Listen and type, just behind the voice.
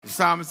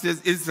psalmist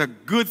says, it's a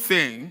good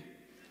thing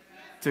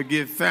to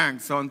give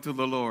thanks unto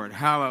the Lord.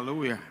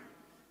 Hallelujah.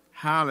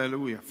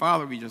 Hallelujah.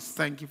 Father, we just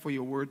thank you for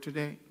your word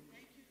today.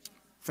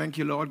 Thank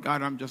you, Lord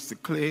God. I'm just a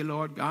clay,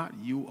 Lord God.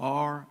 You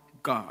are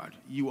God.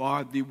 You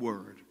are the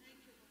word.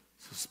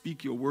 So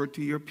speak your word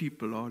to your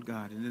people, Lord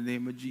God, in the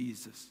name of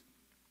Jesus.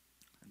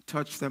 And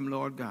touch them,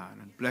 Lord God,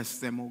 and bless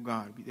them, oh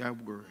God, with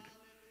that word.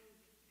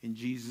 In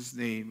Jesus'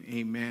 name,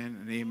 amen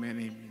and amen,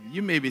 amen.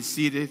 You may be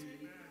seated.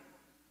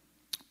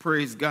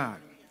 Praise God.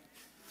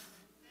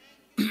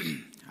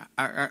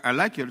 I'd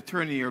like you to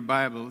turn in your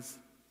Bibles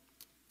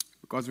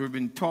because we've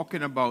been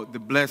talking about the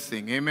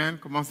blessing. Amen.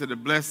 Come on, say the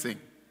blessing.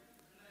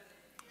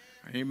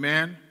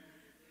 Amen.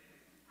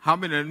 How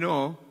many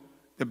know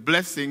the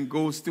blessing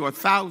goes to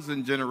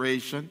 1,000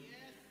 generations,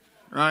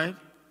 right?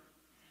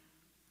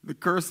 The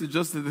curse is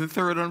just to the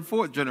third and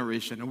fourth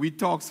generation. And we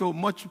talk so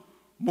much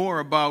more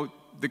about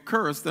the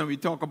curse than we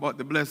talk about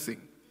the blessing.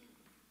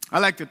 I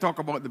like to talk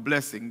about the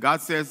blessing.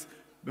 God says,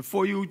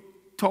 before you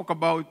talk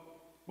about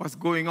what's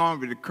going on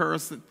with the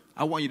curse,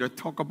 I want you to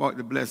talk about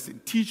the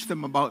blessing. Teach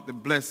them about the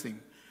blessing.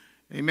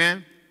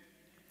 Amen.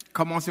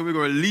 Come on, so we're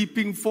going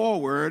leaping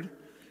forward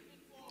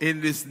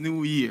in this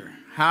new year.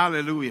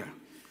 Hallelujah.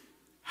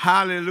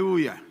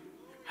 Hallelujah.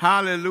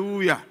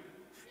 Hallelujah.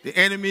 The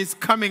enemy is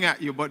coming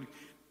at you, but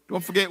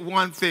don't forget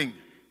one thing,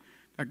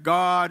 that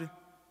God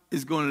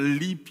is going to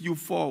leap you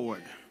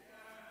forward.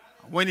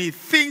 When he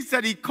thinks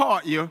that he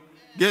caught you,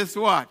 guess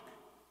what?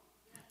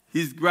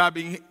 He's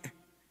grabbing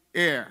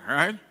air,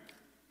 right?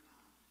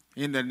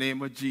 In the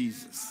name of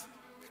Jesus.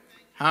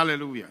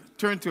 Hallelujah.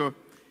 Turn to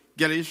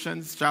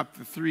Galatians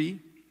chapter 3,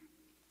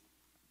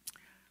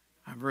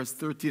 and verse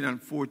 13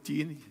 and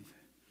 14.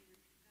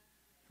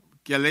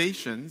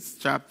 Galatians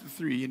chapter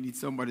 3. You need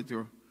somebody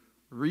to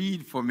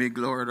read for me,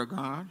 glory to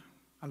God.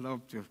 I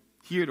love to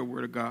hear the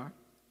word of God.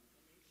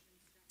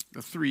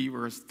 The 3,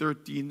 verse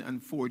 13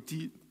 and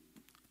 14.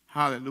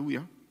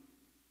 Hallelujah.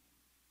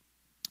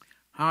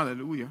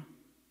 Hallelujah.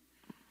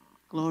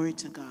 Glory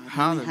to God.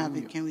 Hallelujah. We have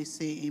it. Can we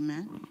say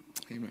amen?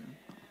 Amen.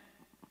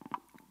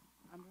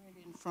 I'm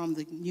reading from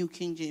the New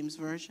King James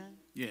Version.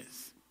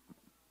 Yes.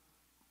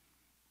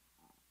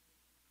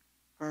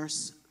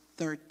 Verse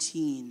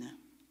 13.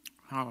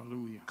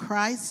 Hallelujah.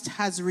 Christ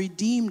has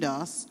redeemed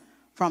us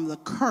from the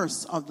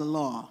curse of the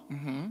law,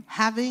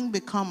 having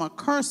become a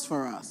curse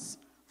for us.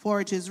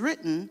 For it is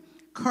written,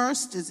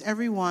 cursed is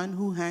everyone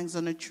who hangs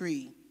on a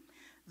tree,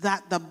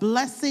 that the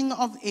blessing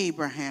of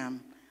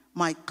Abraham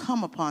might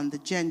come upon the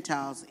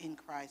Gentiles in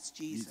Christ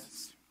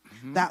Jesus,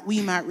 that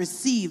we might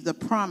receive the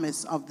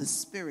promise of the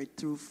Spirit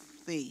through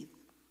faith.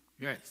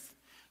 Yes.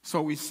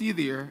 So we see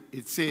there,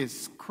 it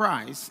says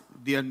Christ,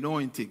 the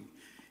anointing.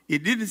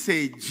 It didn't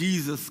say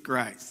Jesus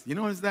Christ. You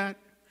notice that?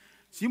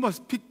 So you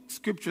must pick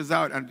scriptures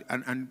out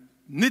and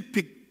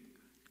nitpick.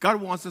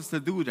 God wants us to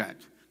do that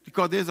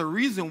because there's a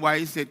reason why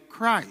he said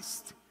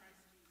Christ,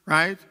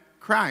 right?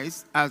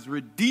 Christ has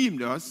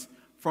redeemed us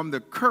from the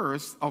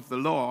curse of the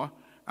law,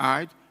 all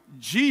right?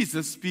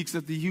 Jesus speaks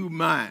of the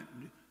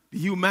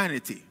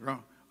humanity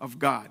of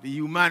God, the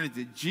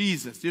humanity,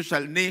 Jesus. You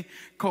shall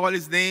call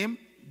his name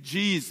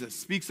Jesus,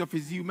 speaks of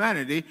his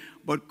humanity,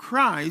 but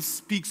Christ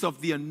speaks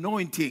of the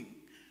anointing,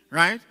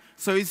 right?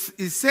 So it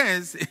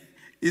says,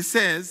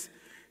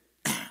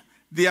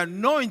 the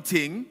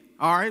anointing,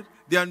 all right,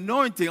 the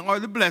anointing or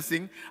the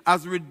blessing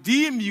has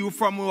redeemed you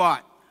from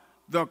what?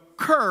 The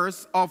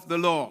curse of the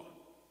law.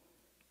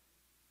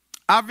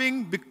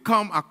 Having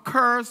become a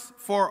curse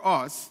for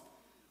us,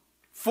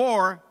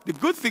 for the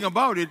good thing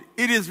about it,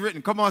 it is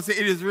written. Come on, say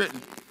it is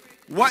written.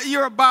 What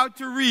you're about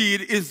to read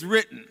is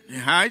written,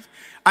 right?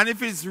 And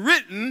if it's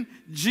written,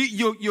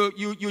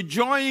 you're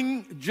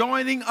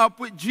joining up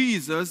with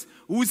Jesus,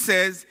 who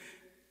says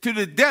to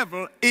the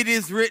devil, it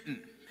is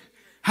written.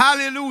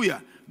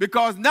 Hallelujah.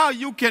 Because now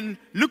you can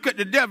look at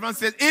the devil and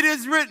say, it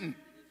is written.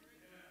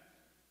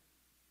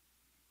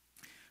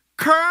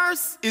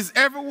 Curse is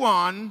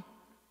everyone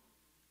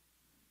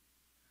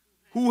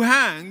who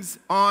hangs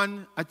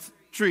on a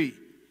tree.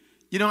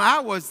 You know, I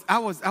was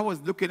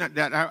looking at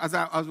that as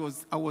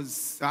I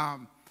was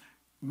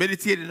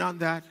meditating on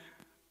that,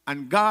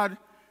 and God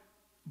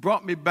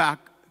brought me back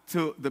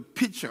to the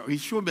picture. He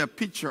showed me a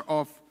picture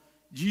of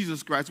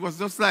Jesus Christ. It was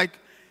just like,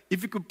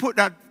 if you could put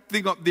that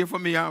thing up there for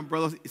me,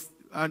 brothers,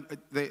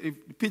 the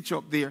picture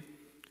up there,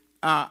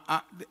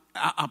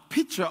 a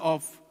picture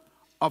of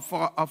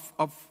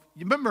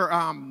you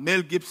remember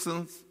Mel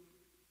Gibson's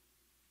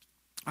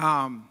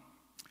The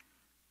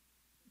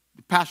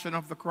Passion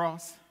of the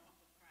Cross,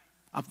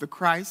 of the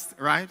Christ,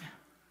 right?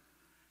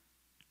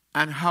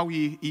 And how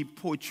he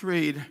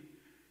portrayed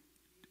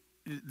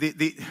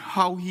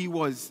how he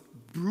was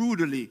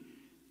brutally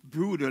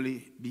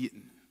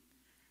beaten.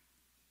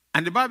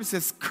 And the Bible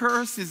says,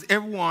 cursed is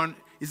everyone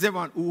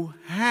who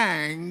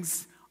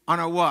hangs on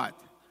a what?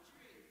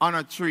 On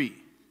a tree.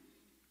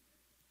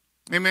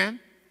 Amen?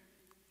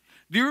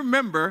 Do you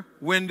remember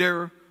when they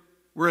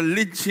were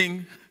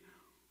lynching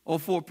our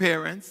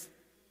foreparents?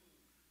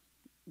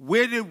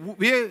 Where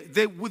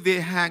would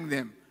they hang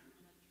them?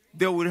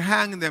 they would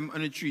hang them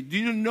on a tree. Do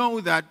you know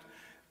that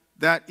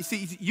you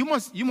see, you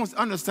must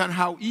understand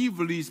how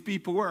evil these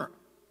people were.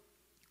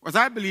 Because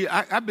I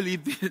really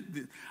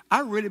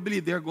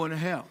believe they're going to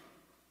hell.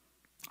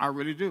 I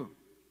really do.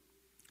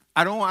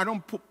 I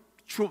don't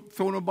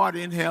throw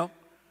nobody in hell.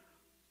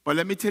 But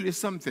let me tell you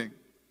something.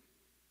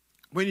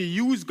 When you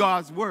use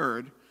God's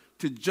word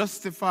to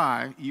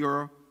justify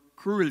your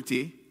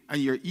cruelty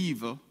and your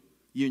evil,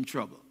 you're in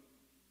trouble.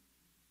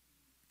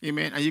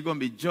 Amen. And you're going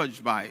to be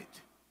judged by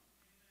it.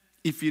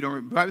 If you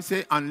don't, the Bible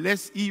says,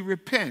 unless ye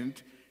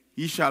repent,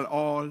 ye shall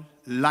all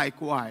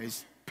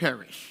likewise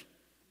perish.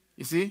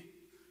 You see?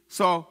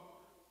 So,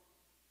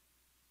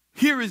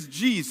 here is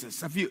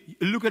Jesus. If you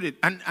look at it,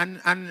 and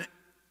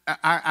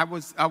I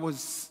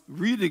was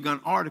reading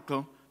an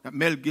article that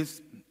Mel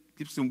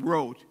Gibson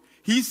wrote.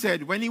 He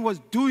said when he was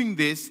doing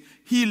this,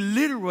 he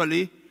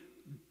literally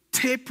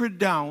tapered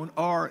down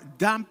or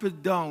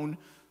dampened down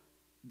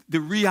the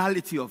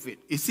reality of it.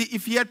 You see,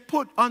 if he had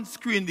put on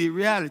screen the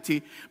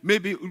reality,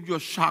 maybe it would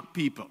just shock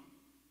people.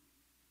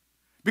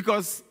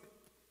 Because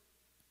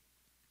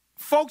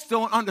folks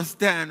don't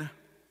understand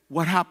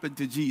what happened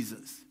to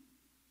Jesus.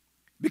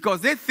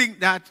 Because they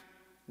think that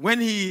when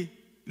he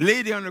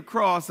laid there on the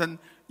cross and,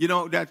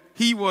 that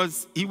he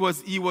was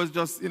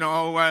just,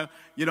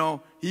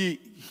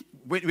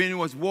 when he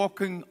was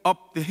walking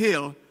up the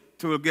hill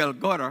to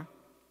Golgotha,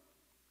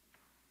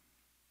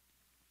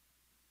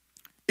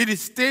 it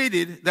is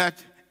stated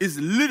that is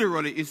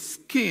literally his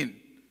skin.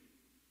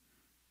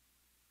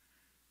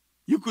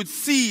 You could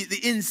see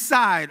the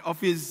inside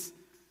of his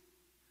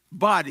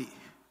body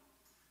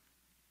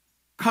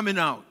coming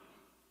out.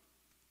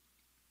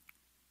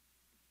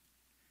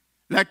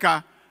 Like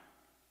a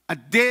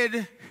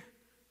dead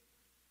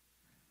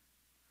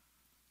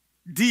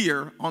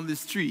deer on the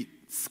street,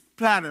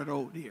 splattered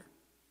out there.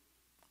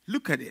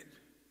 Look at it.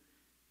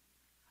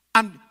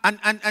 And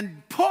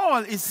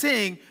Paul is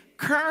saying,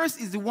 cursed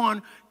is the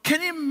one.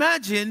 Can you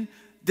imagine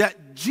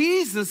that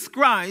Jesus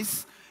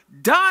Christ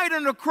died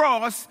on the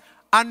cross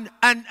and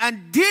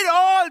did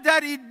all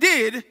that he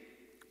did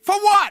for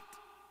what?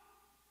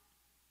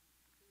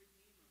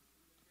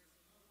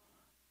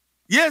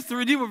 Yes, the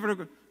Redeemer for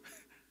the.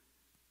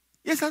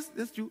 Yes,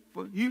 that's true.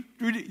 For you,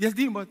 yes,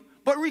 Redeemer.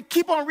 But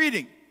keep on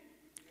reading.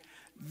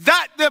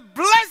 That the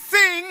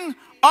blessing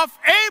of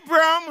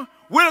Abraham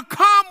will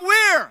come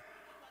where?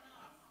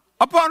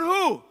 Upon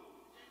who?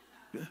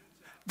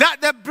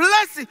 That the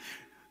blessing,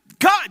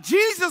 God,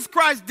 Jesus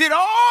Christ did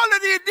all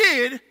that he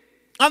did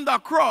on the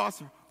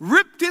cross,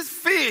 ripped his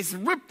face,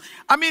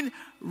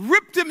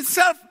 ripped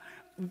himself,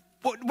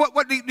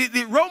 what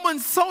the Roman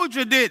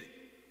soldier did,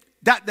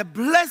 that the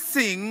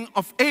blessing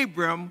of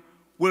Abraham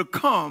will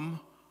come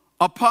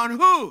upon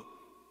who?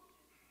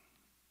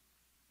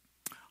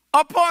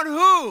 Upon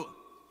who?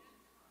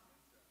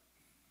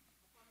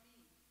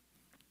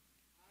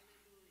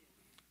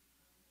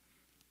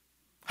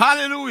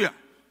 Hallelujah.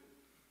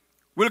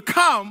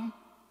 Come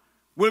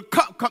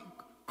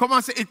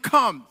on, say it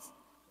comes.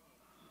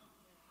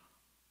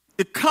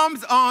 It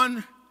comes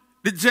on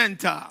the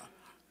Gentile.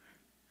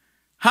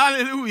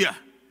 Hallelujah.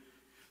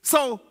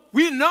 So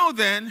we know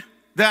then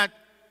that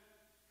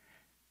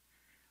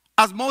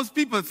as most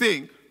people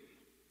think,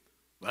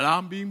 well,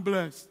 I'm being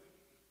blessed.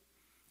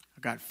 I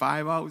got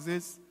 5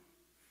 houses.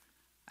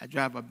 I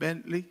drive a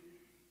Bentley.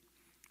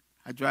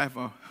 I drive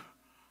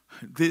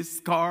this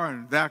car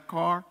and that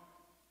car.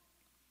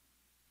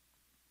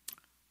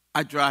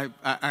 I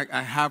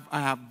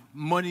have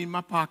money in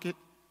my pocket.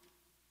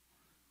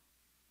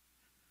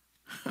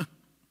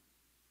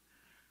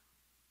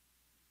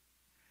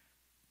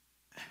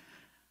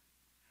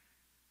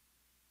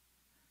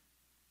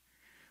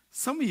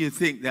 Some of you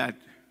think that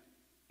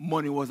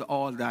money was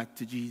all that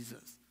to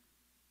Jesus.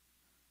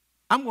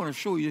 I'm going to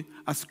show you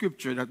a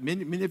scripture that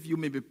many of you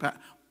maybe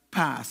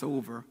pass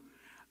over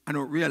and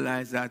don't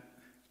realize that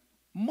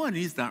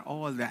money is not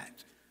all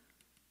that.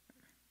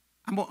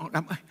 I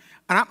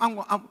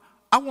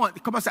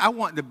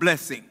want the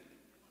blessing.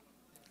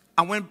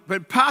 And when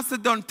Pastor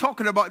done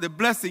talking about the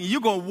blessing,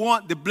 you're going to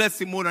want the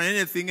blessing more than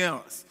anything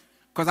else.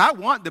 Because I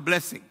want the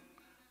blessing.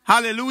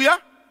 Hallelujah.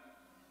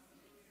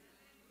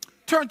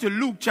 Turn to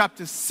Luke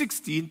chapter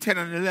 16, 10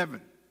 and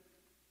 11.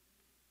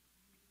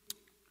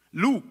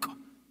 Luke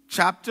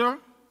chapter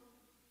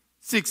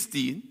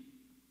 16,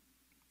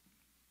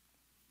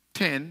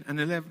 10 and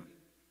 11.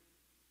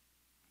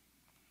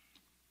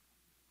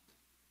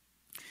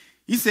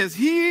 He says,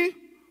 he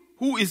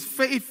who is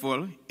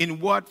faithful in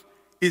what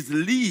is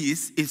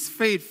least is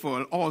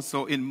faithful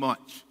also in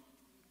much.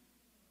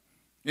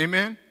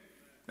 Amen?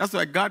 That's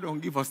why God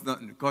don't give us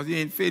nothing, because he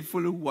ain't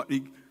faithful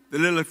in the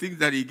little things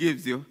that he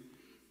gives you.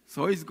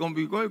 So he's going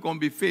to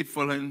be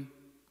faithful in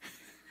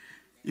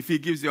if he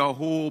gives you a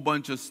whole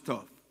bunch of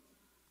stuff.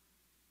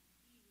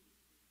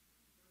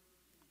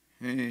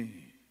 Hey.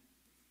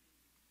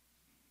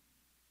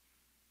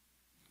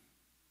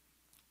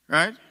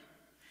 Right?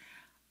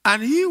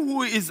 And he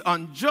who is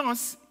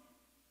unjust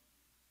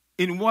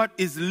in what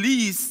is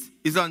least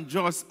is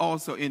unjust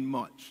also in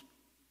much.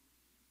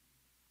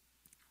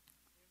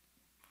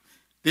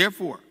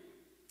 Therefore,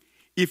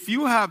 if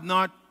you have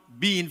not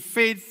been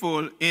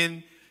faithful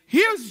in,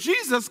 here's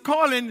Jesus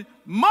calling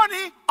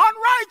money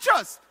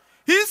unrighteous.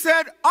 He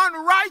said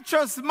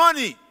unrighteous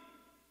money.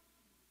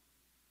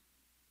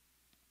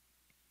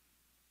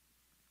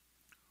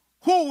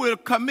 Who will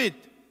commit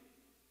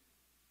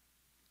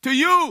to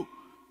you?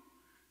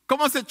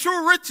 Come on, say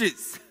true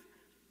riches.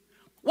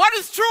 What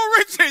is true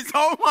riches?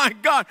 Oh my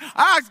God.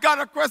 I asked God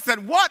a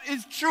question. What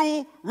is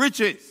true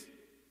riches?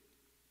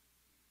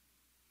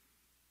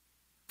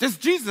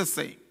 Just Jesus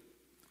saying.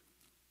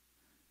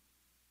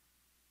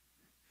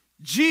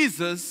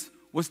 Jesus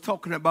was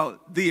talking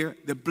about there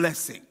the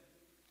blessing.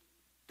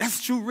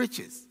 That's true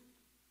riches.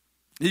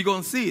 You're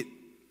going to see it.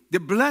 The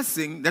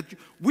blessing that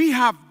we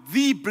have,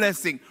 the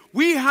blessing.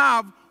 We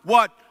have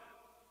what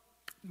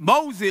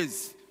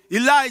Moses,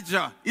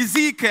 Elijah,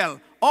 Ezekiel,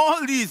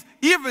 all these,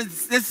 even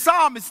the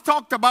psalmist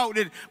talked about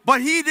it,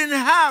 but he didn't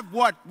have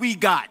what we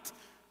got.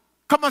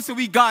 Come on, say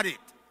we got it.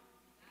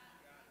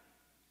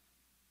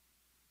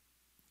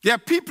 There are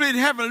people in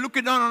heaven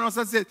looking down on us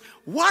and say,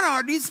 what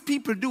are these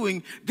people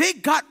doing? They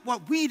got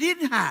what we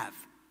didn't have.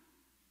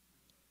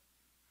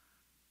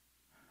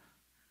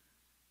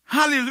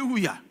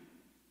 Hallelujah.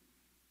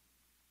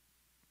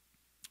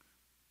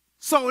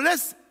 So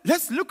let's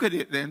look at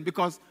it then,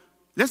 because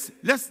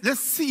let's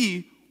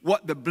see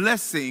what the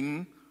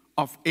blessing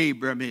of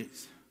Abraham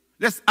is.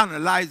 Let's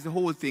analyze the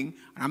whole thing.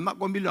 And I'm not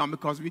going to be long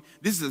because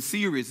this is a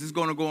series. It's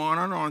going to go on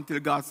and on until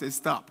God says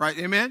stop. Right?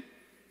 Amen?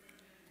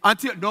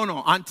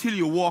 Until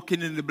you're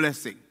walking in the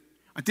blessing.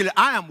 Until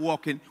I am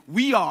walking,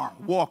 we are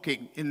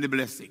walking in the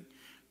blessing.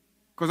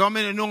 Because how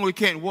many know we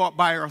can't walk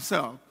by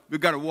ourselves?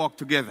 We've got to walk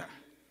together.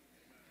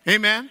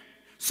 Amen?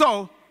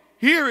 So,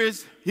 here it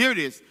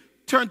is.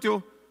 Turn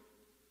to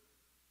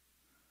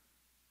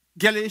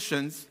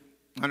Galatians.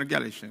 What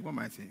am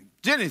I saying?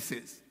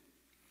 Genesis,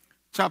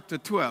 chapter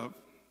 12.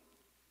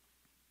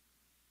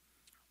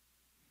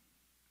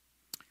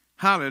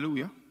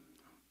 Hallelujah.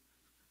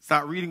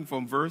 Start reading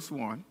from verse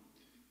 1.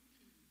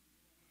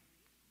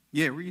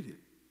 Yeah, read it.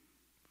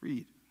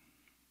 Read.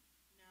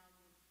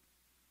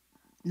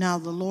 Now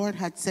the Lord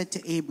had said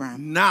to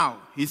Abram.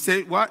 Now. He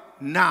said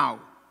what? Now.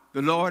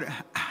 The Lord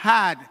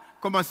had.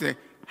 Come on, say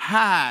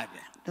had.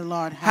 The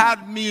Lord had.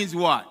 Had means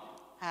what?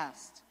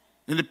 Past.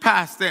 In the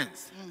past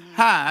tense. Mm-hmm.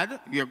 Had.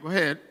 Yeah, go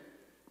ahead.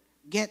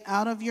 Get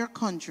out of your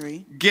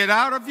country. Get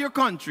out of your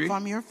country.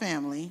 From your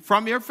family.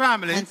 From your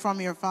family. And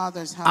from your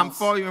father's house. And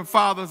from your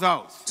father's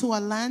house. To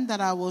a land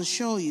that I will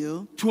show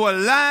you. To a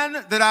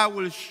land that I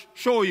will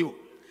show you.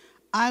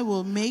 I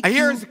will make you.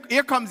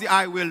 Here comes the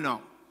I will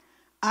now.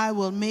 I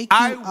will make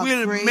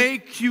you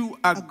make you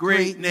a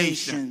great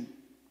nation.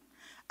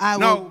 I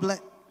will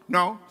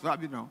No,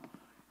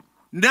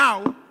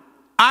 Now,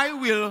 I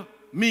will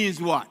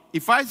means what?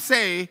 If I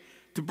say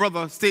to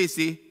Brother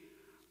Stacy,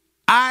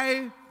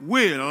 I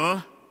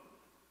will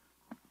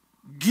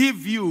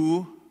give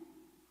you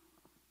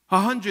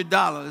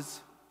 $100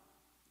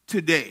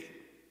 today.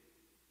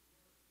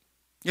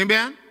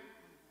 Amen?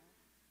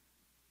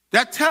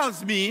 That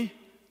tells me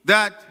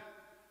that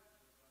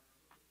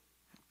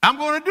I'm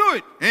going to do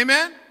it.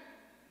 Amen?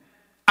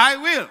 I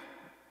will.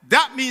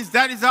 That means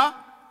that is a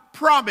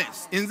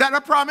promise. Is that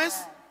a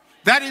promise?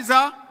 That is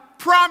a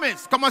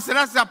promise. Come on, say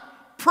that's a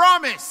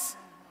promise.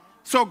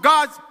 So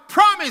God's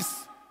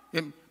promise,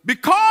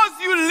 because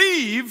you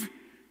leave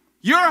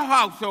your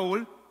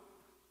household,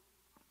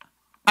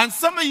 and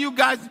some of you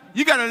guys,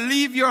 you got to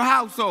leave your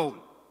household.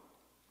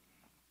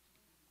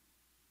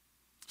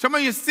 Some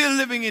of you still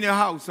living in your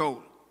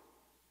household.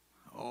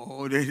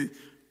 Oh,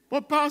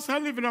 but Pastor, I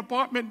live in an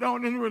apartment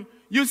down in the road.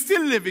 You're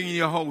still living in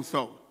your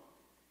household.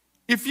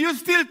 If you're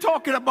still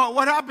talking about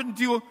what happened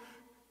to you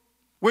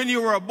when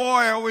you were a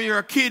boy or when you were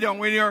a kid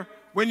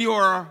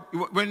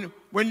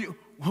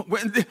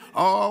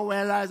or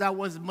as I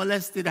was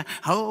molested,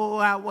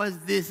 I was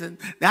this and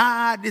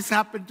this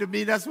happened to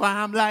me, that's why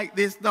I'm like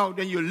this. No,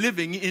 then you're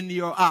living in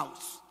your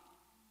house.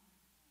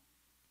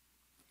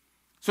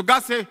 So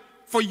God said,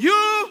 for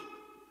you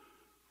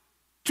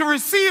to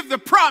receive the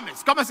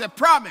promise, come and say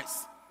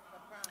promise.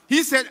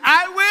 He said,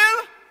 I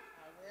will.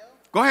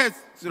 Go ahead.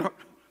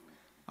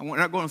 I'm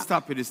not going to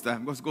stop it this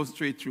time. Let's go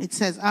straight through. It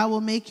says, I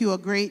will make you a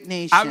great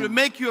nation. I will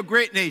make you a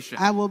great nation.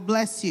 I will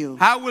bless you.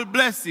 I will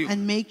bless you.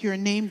 And make your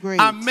name great.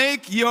 And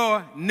make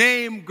your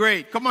name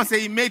great. Come on,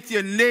 say, make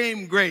your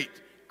name great.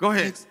 Go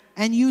ahead.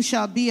 And you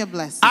shall be a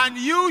blessing. And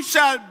you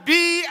shall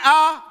be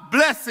a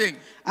blessing.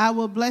 I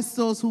will bless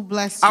those who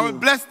bless you. I will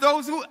bless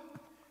those who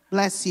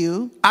bless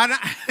you.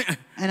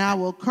 And I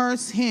will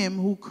curse him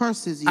who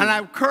curses you. And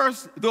I will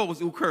curse those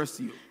who curse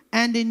you.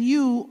 And in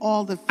you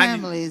all the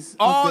families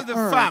of the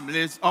earth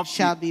families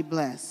shall be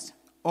blessed.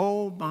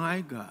 Oh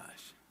my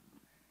gosh.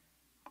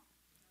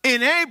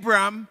 In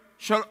Abraham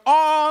shall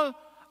all,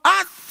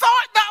 I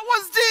thought that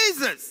was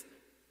Jesus.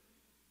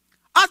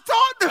 I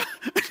thought,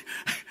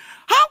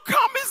 how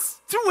come it's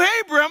through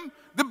Abraham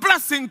the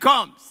blessing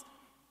comes?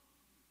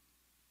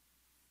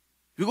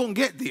 We're going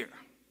to get there.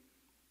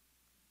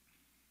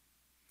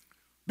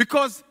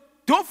 Because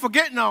don't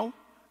forget now,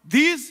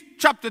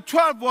 chapter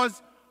 12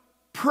 was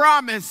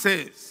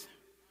promises.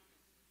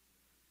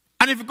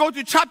 And if you go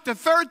to chapter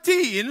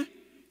 13,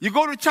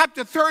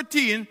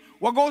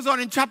 what goes on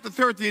in chapter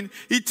 13,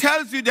 he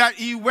tells you that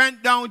he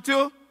went down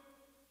to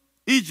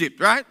Egypt,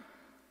 right?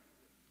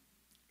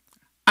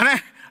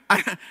 And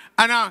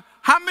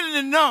how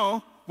many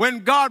know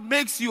when God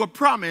makes you a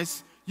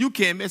promise, you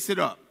can't mess it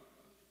up?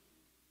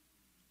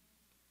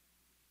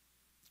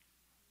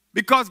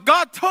 Because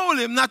God told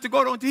him not to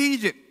go down to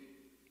Egypt.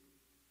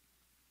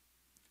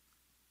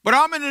 But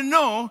how many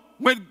know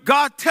when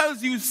God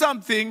tells you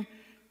something,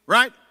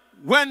 right?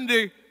 When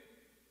the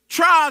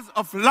trials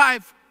of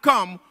life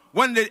come,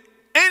 when the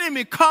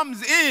enemy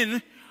comes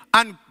in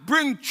and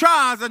bring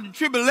trials and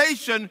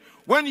tribulation,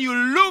 when you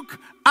look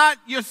at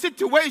your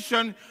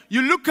situation,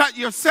 you look at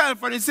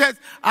yourself and it says,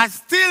 I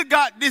still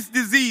got this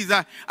disease.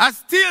 I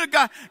still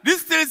got,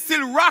 this is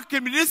still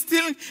rocking me. This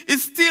still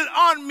is still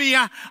on me.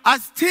 I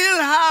still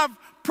have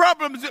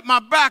problems with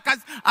my back.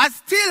 I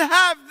still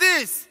have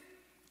this.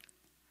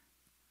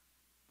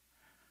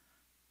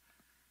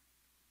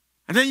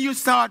 And then you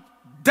start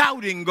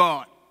doubting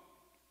God.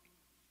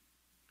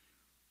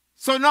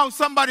 So now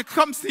somebody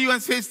comes to you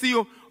and says to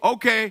you,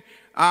 okay,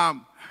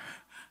 I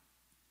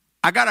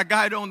got a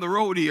guy down the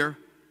road here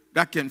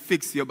that can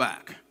fix your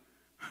back.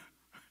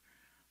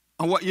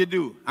 And what you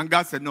do? And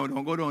God said, no,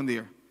 don't go down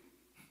there.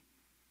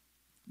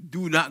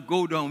 Do not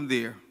go down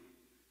there.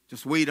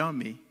 Just wait on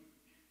me.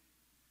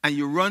 And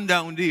you run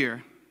down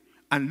there,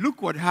 and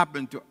look what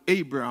happened to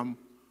Abraham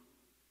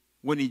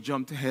when he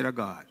jumped ahead of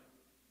God.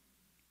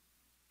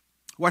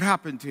 What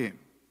happened to him?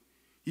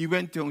 He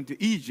went down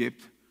to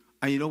Egypt,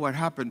 and you know what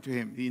happened to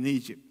him in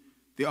Egypt?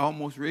 They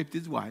almost raped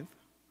his wife.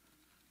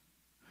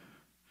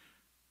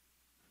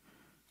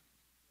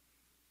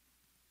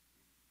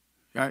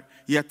 Right?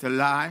 He had to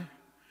lie.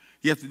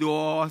 He had to do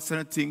all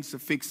sorts of things to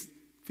fix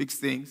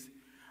things.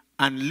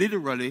 And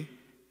literally,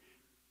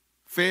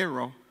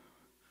 Pharaoh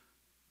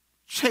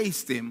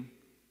chased him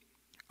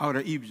out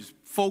of Egypt.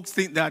 Folks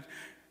think that,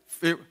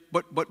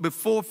 but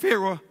before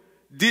Pharaoh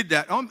did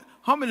that,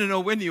 how many know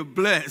when you're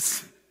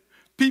blessed,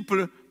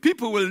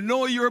 people will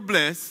know you're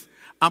blessed,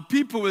 and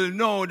people will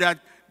know that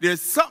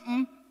there's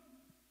something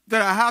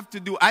that I have to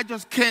do. I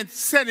just can't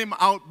send him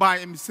out by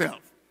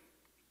himself.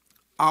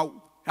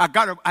 I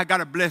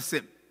gotta bless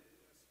him.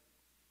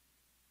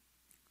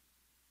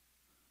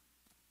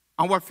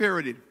 And what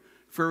Pharaoh did,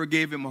 Pharaoh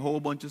gave him a whole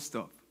bunch of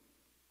stuff.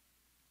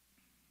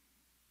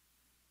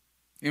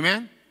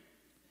 Amen?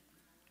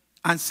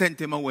 And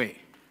sent him away.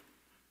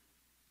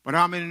 But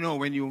how many know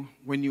when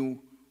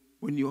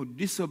you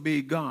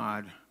disobey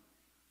God,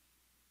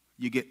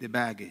 you get the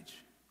baggage?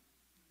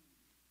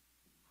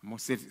 I'm going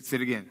to say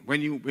it again.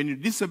 When you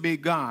disobey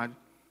God,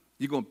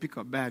 you're going to pick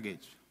up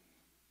baggage.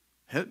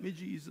 Help me,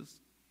 Jesus.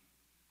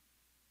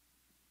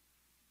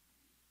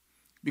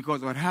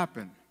 Because what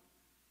happened?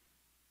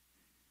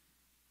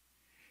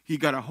 He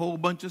got a whole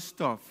bunch of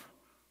stuff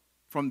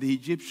from the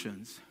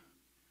Egyptians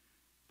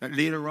that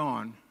later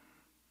on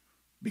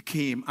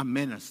became a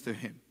menace to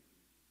him.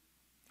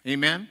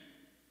 Amen?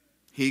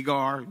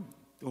 Hagar,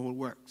 the whole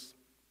works.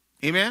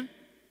 Amen?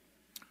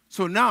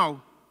 So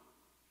now,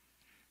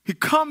 he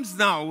comes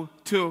now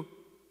to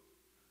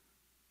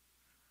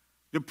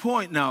the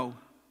point now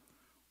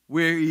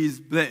where he's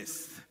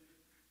blessed.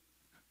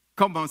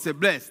 Come on, say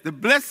blessed. The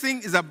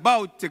blessing is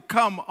about to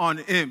come on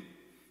him.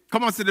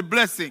 Come on, say the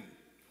blessing.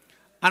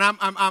 And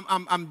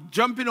I'm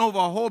jumping over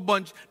a whole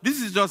bunch.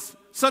 This is just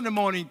Sunday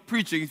morning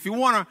preaching. If you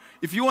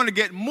wanna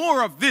get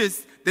more of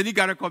this, then you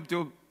gotta come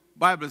to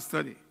Bible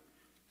study.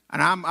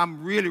 And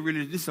I'm really,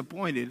 really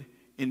disappointed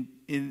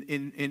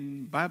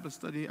in Bible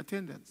study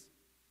attendance.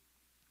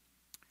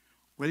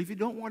 Well, if you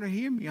don't want to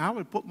hear me, I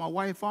will put my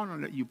wife on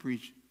and let you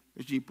preach.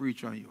 Let she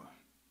preach on you.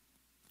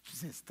 She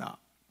said, stop.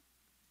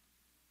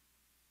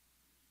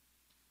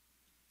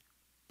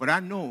 But I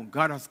know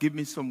God has given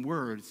me some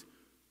words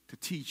to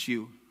teach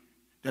you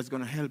that's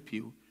going to help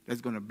you,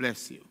 that's going to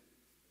bless you.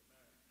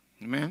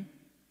 Amen?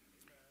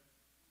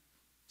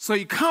 So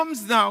he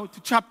comes now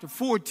to chapter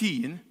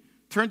 14.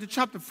 Turn to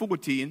chapter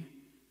 14.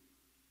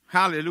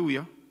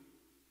 Hallelujah.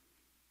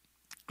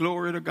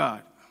 Glory to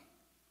God.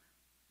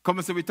 Come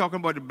on, so we're talking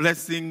about the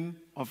blessing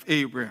of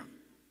Abraham.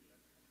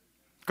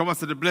 Come on,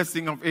 so the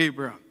blessing of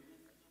Abraham.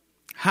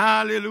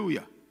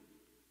 Hallelujah.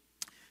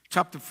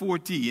 Chapter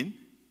 14.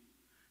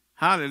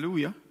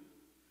 Hallelujah.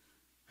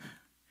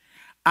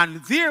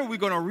 And there we're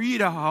going to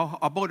read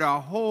about a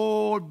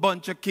whole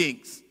bunch of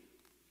kings.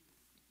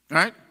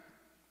 Right?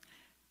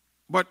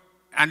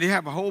 And they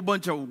have a whole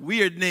bunch of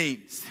weird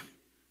names.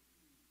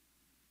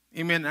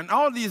 Amen. And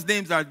all these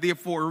names are there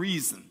for a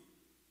reason.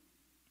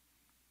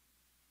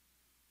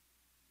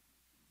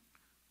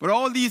 But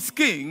all these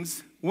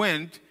kings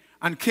went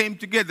and came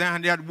together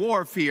and they had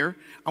warfare.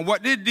 And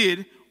what they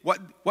did, what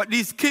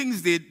these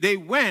kings did, they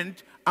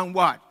went and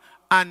what?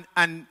 And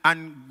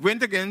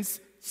went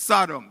against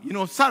Sodom. You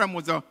know, Sodom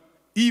was an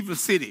evil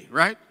city,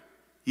 right?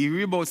 You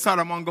read about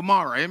Sodom and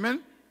Gomorrah.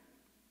 Amen?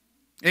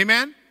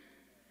 Amen?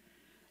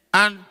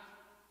 And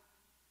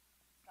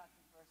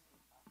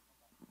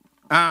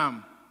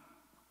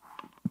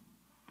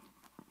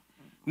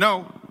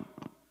Now,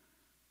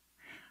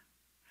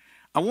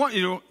 I want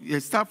you to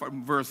start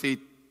from verse 8.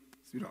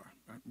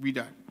 Read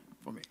that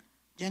for me.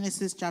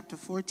 Genesis chapter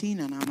 14,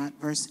 and I'm at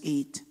verse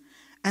 8.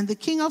 And the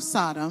king of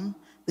Sodom,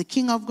 the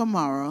king of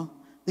Gomorrah,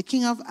 the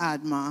king of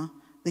Admah,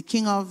 the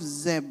king of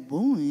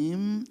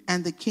Zeboim,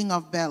 and the king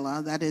of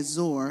Bela, that is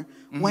Zor,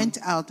 went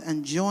out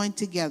and joined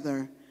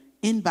together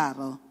in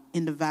battle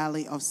in the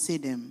valley of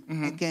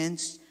Siddim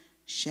against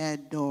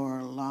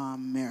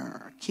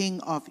Chedorlaomer, king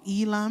of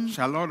Elam.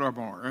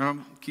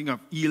 Chedorlaomer, king of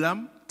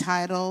Elam.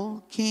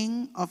 Tidal,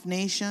 king of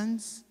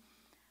nations.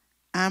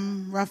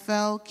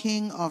 Amraphel,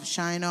 king of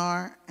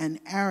Shinar,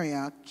 and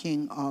Ariah,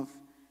 king of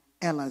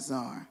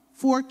Elazar.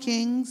 4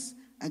 kings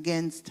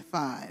against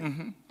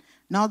 5.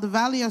 Now the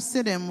valley of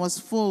Siddim was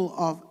full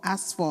of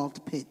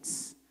asphalt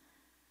pits.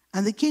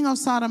 And the king of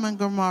Sodom and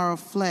Gomorrah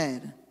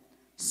fled.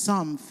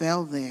 Some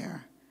fell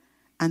there,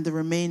 and the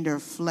remainder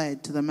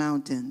fled to the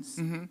mountains.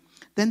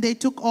 Then they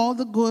took all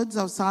the goods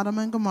of Sodom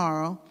and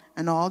Gomorrah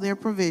and all their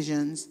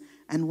provisions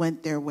and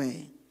went their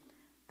way.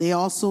 They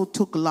also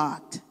took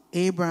Lot,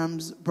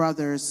 Abram's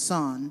brother's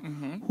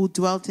son, who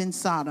dwelt in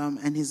Sodom,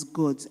 and his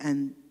goods,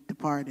 and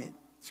departed.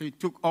 So he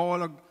took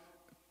all of,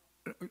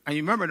 and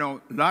you remember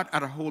now, Lot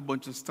had a whole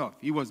bunch of stuff.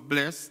 He was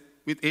blessed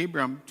with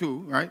Abram too,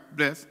 right?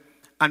 Blessed.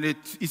 And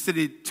he said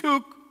he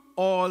took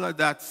all of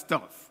that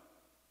stuff,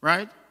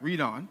 right?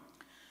 Read on.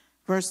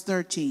 Verse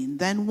 13.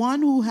 Then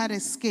one who had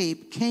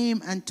escaped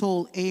came and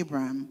told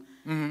Abram,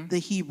 the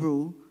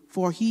Hebrew,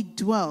 for he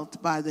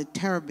dwelt by the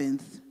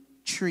terebinth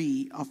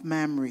tree of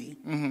Mamre,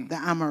 the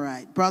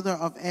Amorite, brother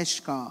of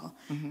Eshcol,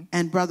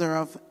 and brother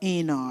of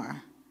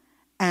Anar.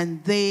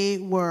 And they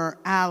were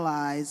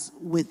allies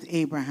with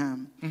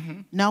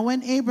Abraham. Now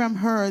when Abram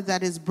heard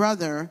that his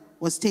brother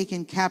was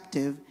taken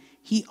captive,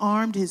 he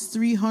armed his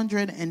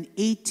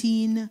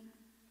 318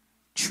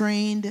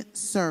 trained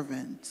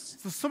servants.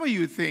 So some of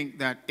you think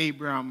that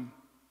Abraham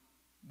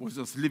was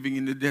just living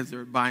in the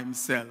desert by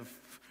himself.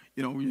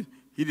 You know,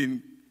 he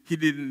didn't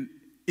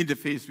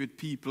interface with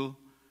people.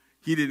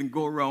 He didn't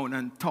go around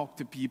and talk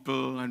to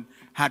people and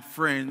had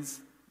friends.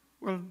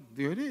 Well,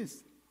 there it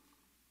is.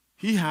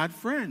 He had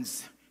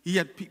friends. He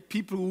had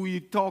people who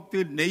he talked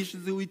to,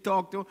 nations who he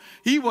talked to.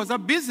 He was a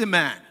busy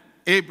man,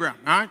 Abraham,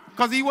 right?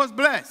 Because he was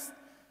blessed.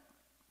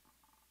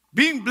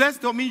 Being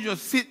blessed don't mean you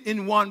just sit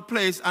in one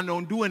place and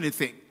don't do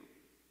anything.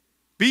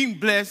 Being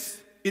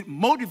blessed, it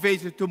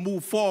motivates you to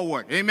move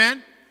forward,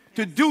 amen?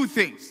 To do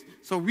things.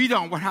 So read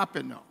on what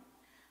happened now.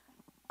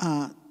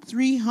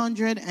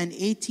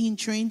 318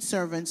 trained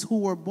servants who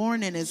were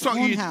born in his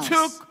own house. So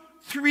he took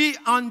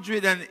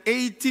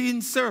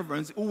 318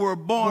 servants who were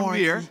born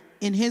where?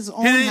 In his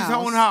own house. In his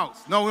own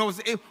house. No,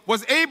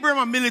 was Abram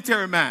a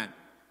military man?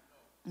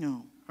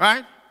 No.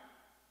 Right?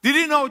 Did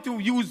he know to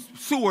use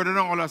sword and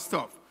all that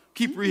stuff?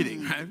 Keep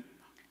reading.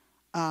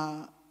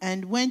 Right?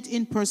 And went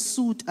in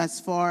pursuit as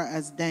far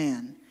as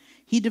Dan.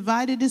 He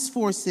divided his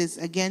forces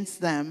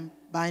against them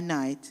by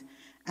night,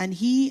 and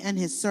he and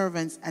his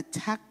servants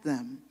attacked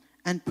them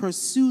and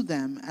pursued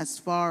them as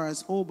far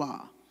as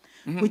Hobah,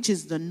 which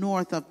is the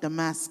north of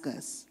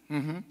Damascus.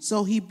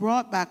 So he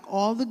brought back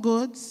all the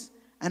goods,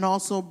 and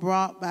also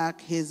brought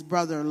back his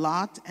brother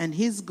Lot and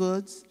his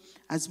goods,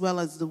 as well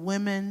as the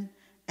women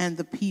and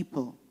the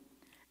people.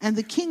 And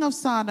the king of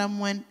Sodom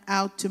went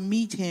out to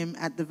meet him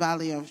at the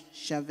valley of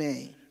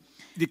Shaveh.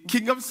 The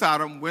king of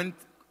Sodom went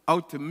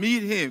out to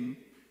meet him.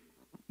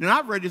 Now,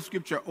 I've read the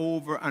scripture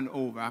over and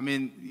over. I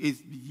mean,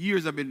 it's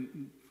years I've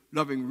been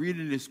loving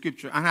reading the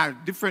scripture, and I had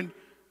a different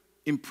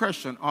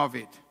impression of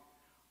it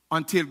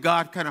until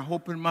God kind of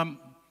opened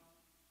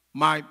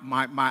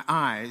my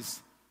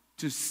eyes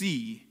to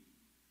see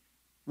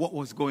what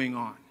was going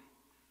on.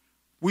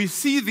 We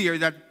see there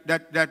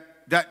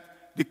that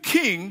the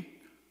king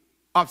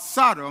of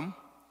Sodom,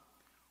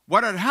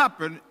 what had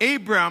happened,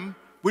 Abram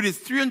with his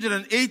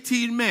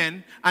 318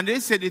 men, and they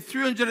said the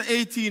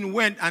 318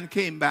 went and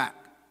came back.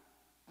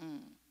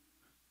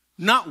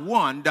 Not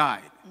one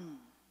died.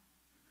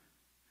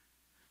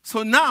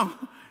 So now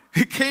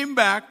he came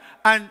back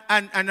and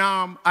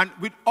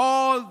with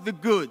all the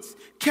goods.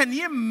 Can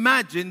you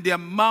imagine the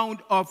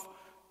amount of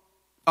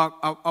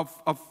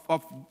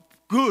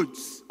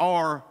goods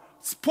or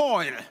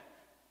spoil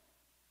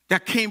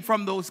that came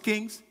from those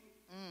kings?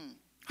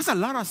 That's a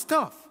lot of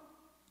stuff.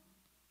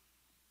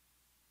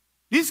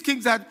 These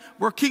kings that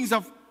were kings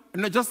of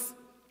not just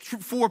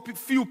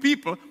few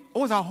people, it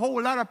was a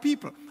whole lot of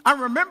people.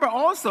 And remember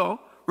also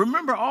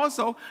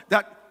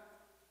that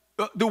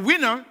the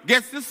winner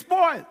gets the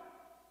spoil.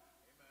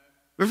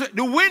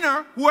 The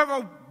winner,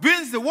 whoever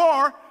wins the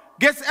war,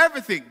 gets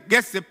everything.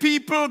 Gets the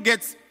people,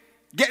 gets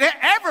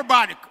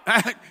everybody.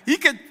 He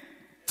can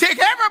take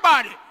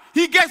everybody.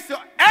 He gets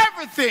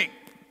everything.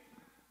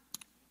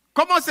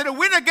 Come on, say the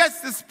winner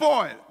gets the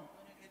spoil.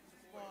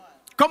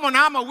 Come on,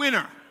 I'm a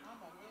winner.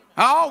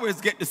 I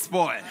always get the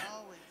spoil.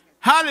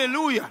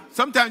 Hallelujah.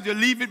 Sometimes you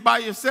leave it by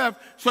yourself,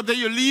 so that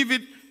you leave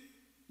it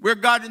where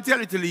God didn't tell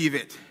you to leave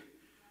it.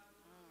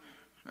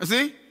 You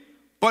see?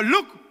 But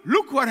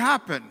look what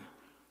happened.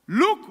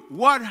 Look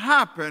what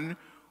happened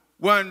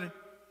when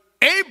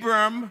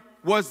Abram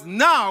was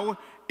now,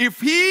 if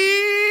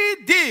he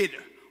did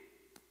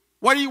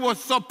what he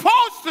was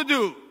supposed to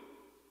do,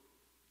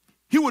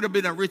 he would have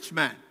been a rich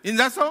man. Isn't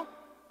that so?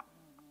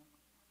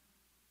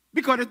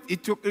 Because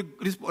it took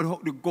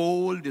the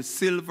gold, the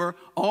silver,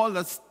 all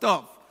the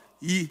stuff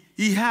he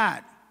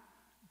had,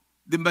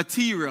 the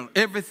material,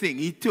 everything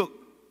he took.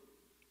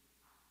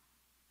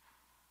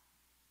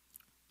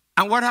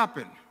 And what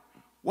happened?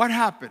 What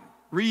happened?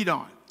 Read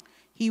on.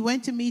 He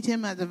went to meet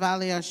him at the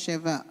valley of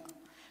Sheva.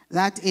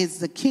 That is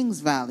the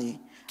King's Valley.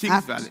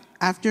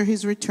 After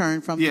his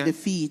return from the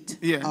defeat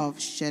of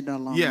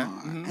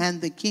Chedorlaomer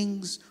and the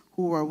kings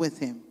who were with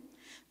him.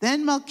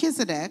 Then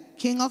Melchizedek,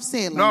 king of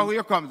Salem. No,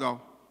 here comes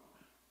though.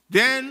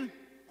 Then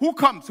who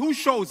comes? Who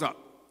shows up?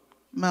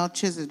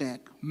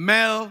 Melchizedek.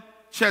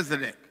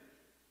 Melchizedek.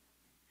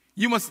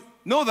 You must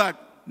know that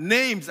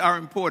names are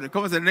important.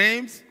 Come on, say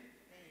names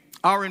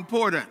are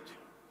important.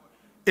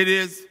 It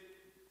is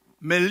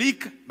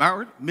Melik.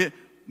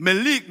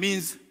 Melik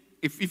means,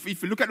 if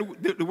you look at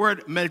the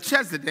word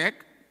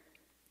Melchizedek,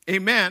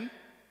 amen,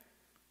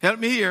 help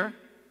me here.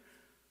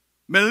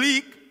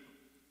 Melik,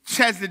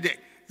 Chezedek.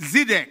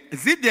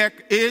 Zedek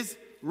is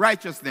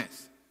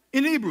righteousness.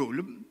 In Hebrew,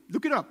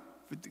 look it up.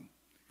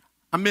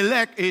 And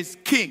Melech is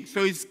king.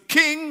 So he's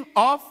king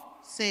of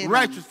Salem.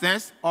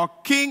 Righteousness, or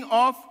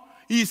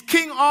he's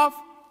king of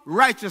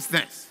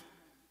righteousness.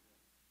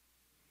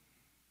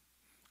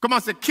 Come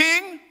on, say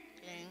king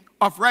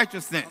of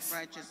righteousness.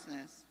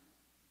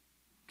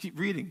 Keep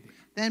reading.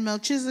 Then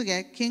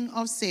Melchizedek, king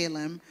of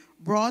Salem,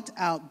 brought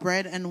out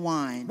bread and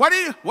wine.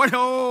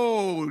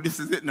 Oh, this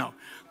is it now.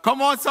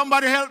 Come on,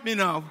 somebody help me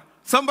now.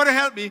 Somebody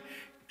help me.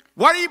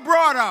 What he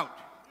brought out?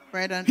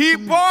 He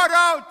brought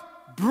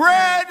out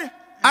bread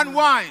and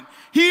wine.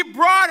 He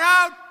brought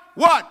out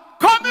what?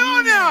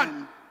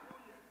 Communion.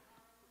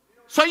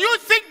 So you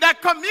think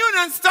that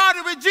communion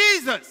started with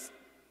Jesus?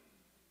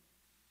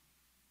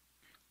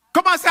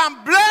 Come on, say,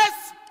 I'm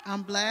blessed.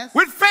 I'm blessed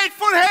with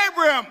faithful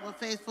Abraham.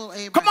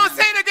 Come on,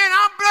 say it again.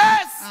 I'm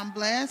blessed. I'm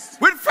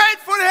blessed with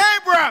faithful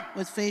Abraham.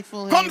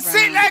 Come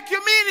say it like you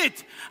mean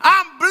it.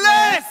 I'm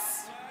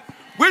blessed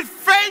with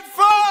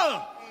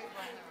faithful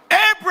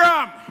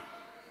Abraham.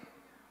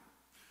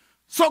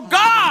 So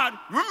God,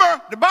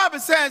 remember, the Bible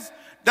says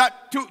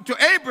that to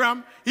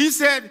Abraham, he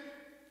said,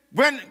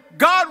 when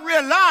God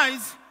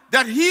realized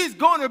that he's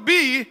going to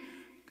be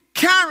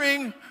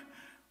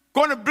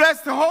going to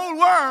bless the whole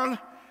world,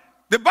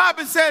 the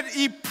Bible said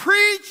he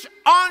preached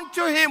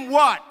unto him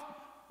what?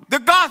 The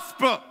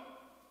gospel.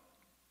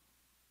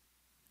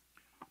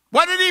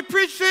 What did he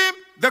preach to him?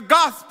 The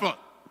gospel.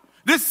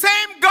 The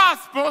same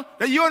gospel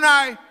that you and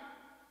I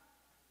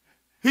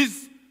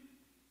is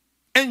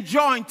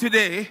enjoying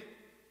today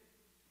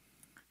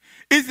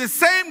is the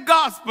same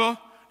gospel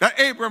that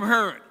Abram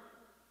heard.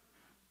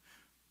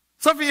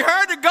 So if he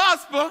heard the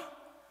gospel,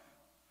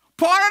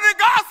 part of the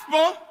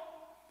gospel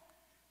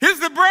is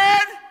the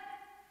bread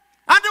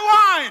and the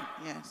wine.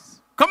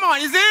 Yes. Come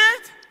on, is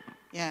it?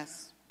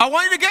 Yes. I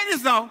want you to get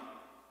this now.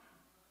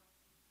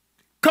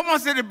 Come on,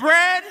 say the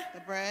bread.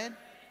 The bread.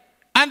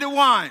 And the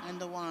wine. And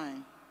the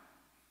wine.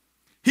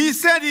 He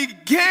said he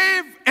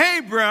gave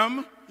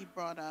Abram. He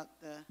brought out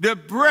the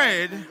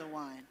bread and the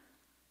wine.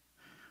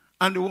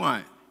 And the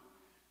wine.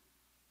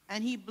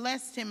 And he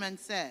blessed him and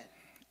said.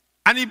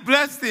 And he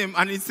blessed him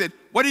and he said,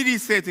 what did he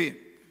say to him?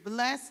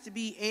 Blessed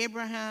be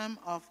Abraham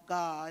of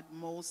God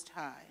Most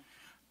High.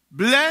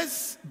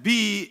 Blessed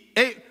be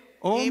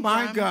Abraham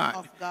my God.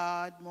 Of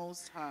God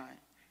Most High.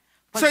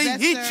 So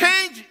he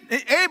changed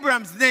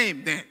Abraham's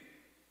name then.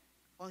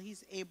 Well,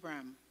 he's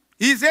Abram.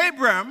 He's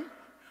Abram,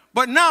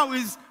 but now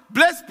he's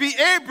blessed be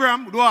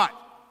Abram what?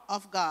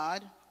 Of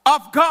God.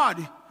 Of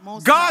God.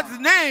 Most God's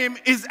High. name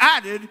is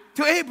added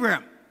to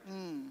Abram.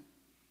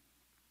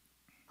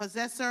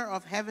 Possessor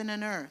of heaven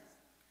and earth.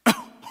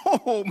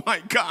 Oh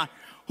my God.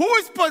 Who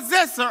is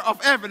possessor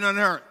of heaven and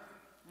earth?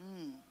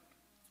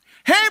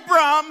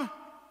 Abram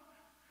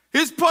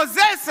is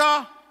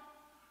possessor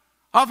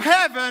of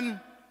heaven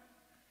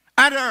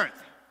and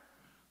earth.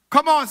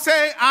 Come on,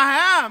 say,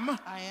 I am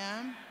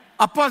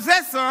a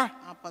possessor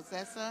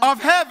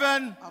of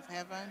heaven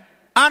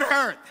and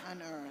earth.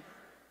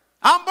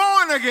 I'm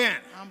born again.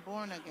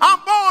 I'm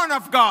born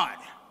of God.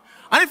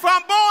 And if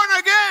I'm born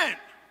again,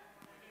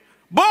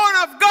 born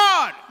of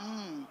God,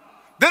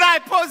 then I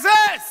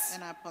possess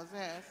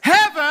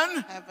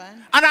heaven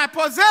and I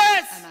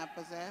possess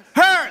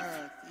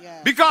earth.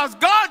 Yes. Because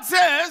God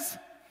says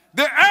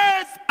the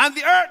earth and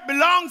the earth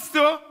belongs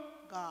to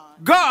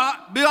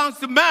God belongs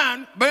to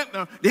man, but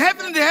the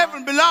heaven and the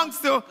heaven belongs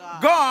to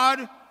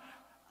God,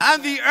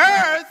 and the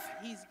earth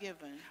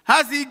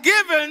has he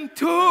given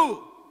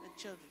to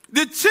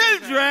the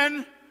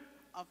children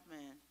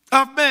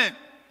of men.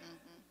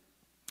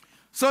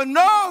 So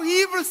no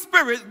evil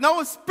spirit,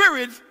 no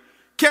spirit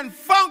can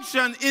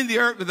function in the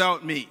earth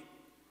without me.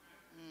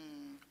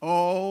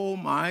 Oh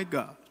my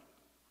God.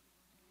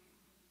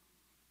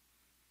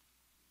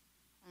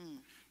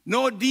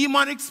 No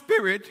demonic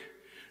spirit,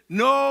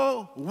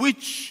 no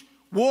witch,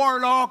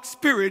 warlock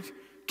spirit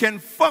can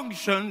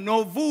function,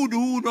 no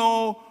voodoo,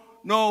 no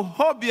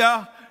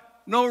hobia,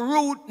 no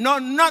root, no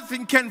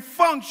nothing can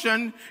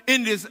function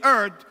in this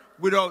earth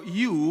without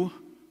you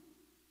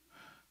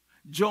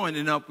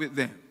joining up with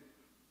them.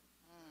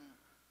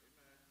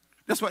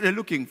 That's what they're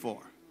looking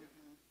for.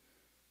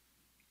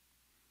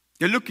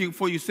 They're looking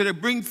for you, so they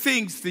bring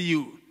things to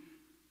you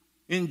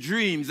in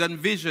dreams and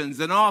visions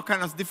and all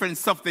kinds of different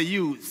stuff they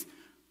use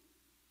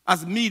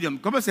as medium.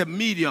 Come on, say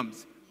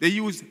mediums. They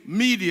use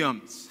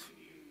mediums.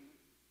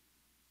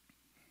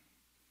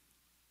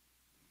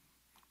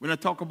 When I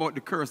talk about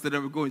the curse, that I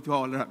will go into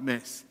all that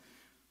mess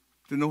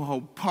to know how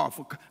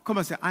powerful. Come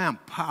and say, I am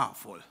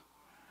powerful.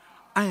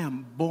 I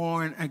am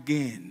born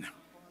again.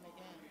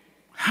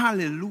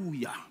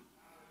 Hallelujah.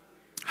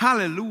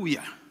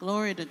 Hallelujah.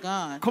 Glory to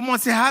God. Come on,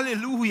 say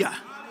hallelujah.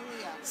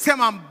 Say,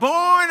 I'm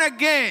born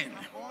again.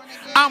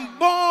 I'm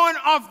born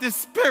of the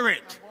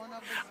Spirit.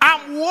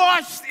 I'm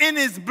washed in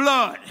His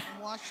blood.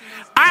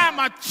 I am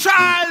a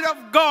child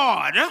of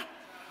God.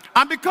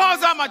 And because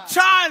I'm a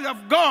child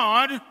of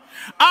God,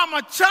 I'm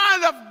a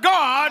child of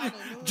God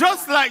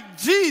just like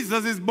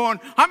Jesus is born.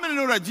 How many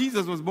know that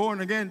Jesus was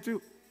born again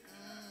too?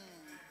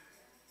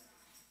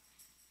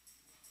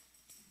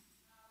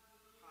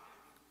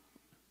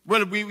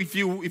 Well, if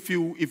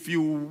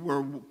you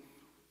were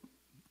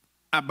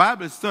a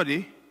Bible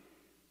study,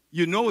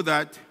 you know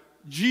that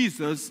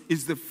Jesus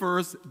is the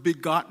first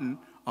begotten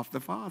of the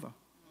Father.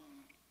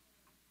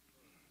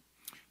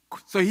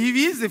 So if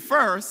He is the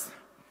first,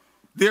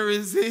 there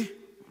is a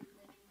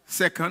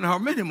second or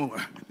many more.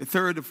 The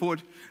third, the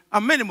fourth,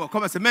 many more.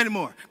 Come and say many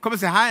more. Come and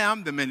say, I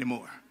am the many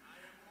more.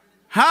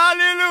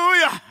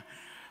 Hallelujah.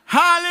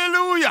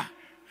 Hallelujah.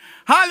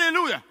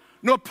 Hallelujah.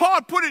 No,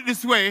 Paul put it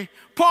this way.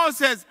 Paul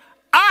says,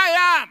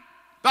 I am,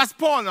 that's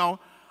Paul now,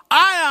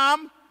 I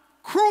am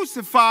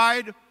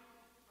crucified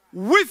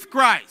with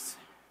Christ.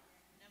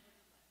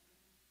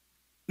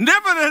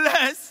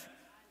 Nevertheless,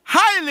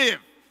 I live.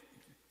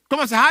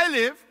 Come on, say, I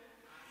live.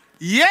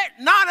 Yet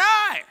not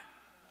I,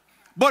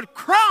 but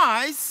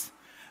Christ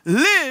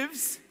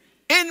lives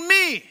in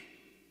me.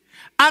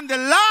 And the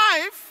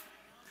life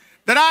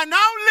that I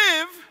now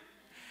live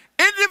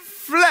in the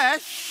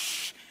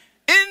flesh,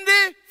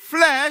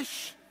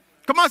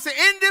 come on, say,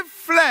 in the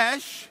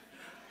flesh,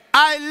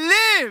 I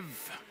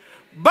live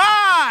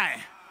by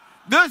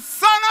the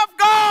Son of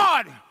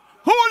God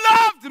who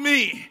loved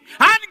me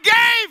and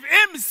gave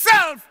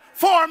Himself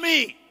for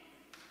me.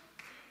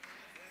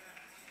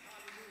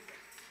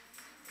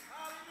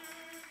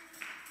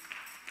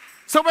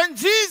 So when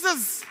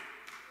Jesus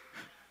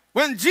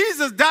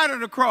died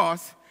on the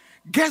cross,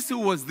 guess who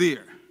was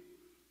there?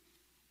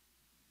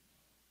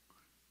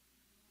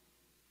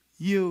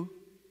 You.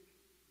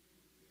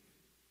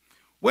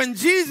 When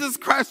Jesus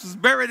Christ was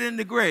buried in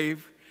the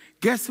grave,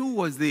 guess who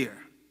was there?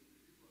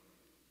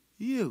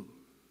 You.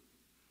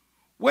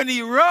 When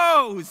He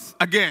rose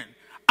again,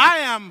 I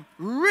am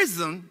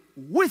risen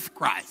with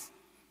Christ.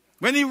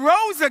 When He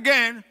rose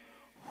again,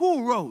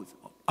 who rose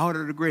out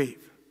of the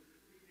grave?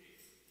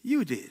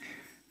 You did.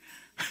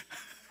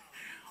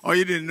 Oh,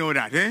 you didn't know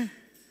that, eh?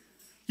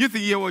 You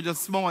think you were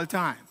just small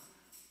time.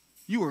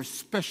 You were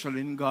special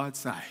in God's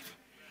sight.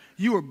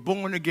 You were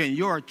born again.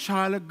 You're a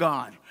child of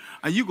God.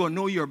 And you're going to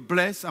know you're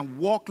blessed and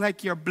walk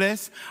like you're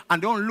blessed. And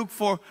don't look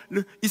for...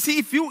 You see,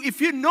 if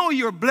you know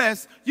you're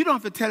blessed, you don't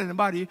have to tell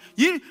anybody.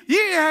 You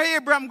hear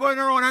Abraham going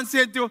around and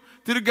saying to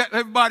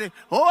everybody,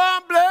 oh,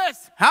 I'm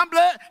blessed. I'm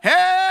blessed.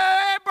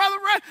 Hey, brother,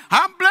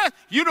 I'm blessed.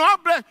 You know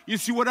I'm blessed. You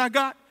see what I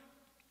got?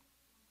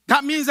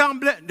 That means I'm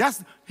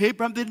blessed.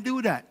 Abraham didn't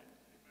do that.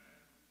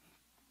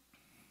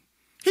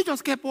 He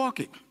just kept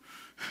walking.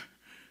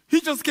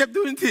 He just kept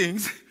doing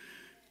things.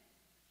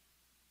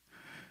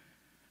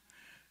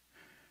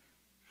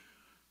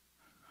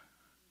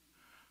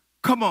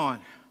 Come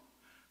on.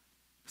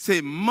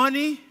 Say,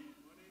 money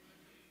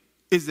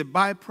is the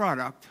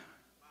byproduct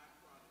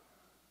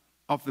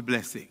of the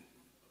blessing.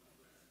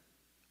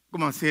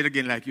 Come on, say it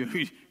again like you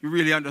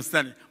really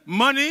understand it.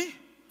 Money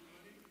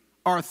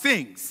or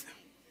things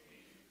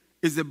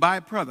is the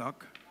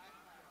byproduct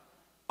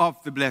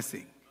of the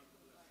blessing.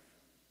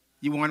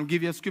 You want to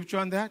give you a scripture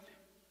on that?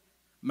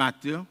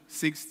 Matthew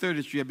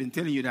 6:33. I've been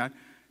telling you that.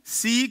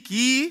 Seek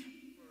ye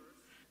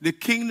the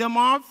kingdom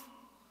of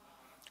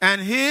and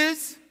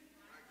His,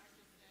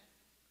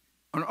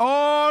 and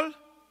all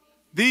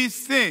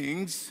these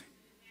things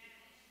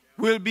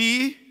will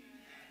be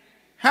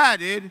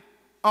added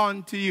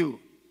unto you.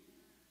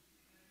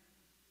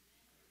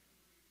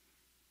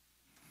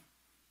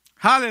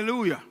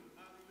 Hallelujah.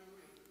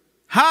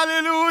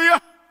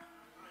 Hallelujah.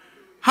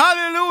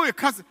 Hallelujah.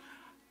 Because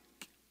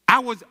I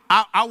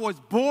was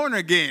born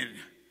again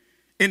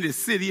in the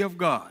city of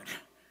God,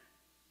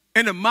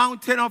 in the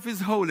mountain of His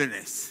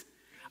holiness.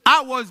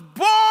 I was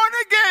born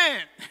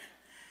again.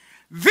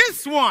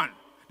 This one,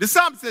 the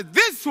psalm said,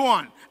 this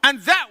one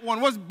and that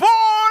one was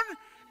born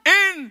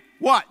in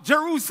what?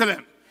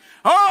 Jerusalem.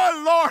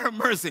 Oh, Lord of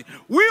mercy.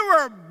 We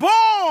were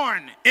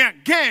born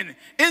again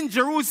in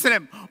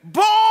Jerusalem.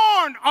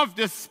 Born of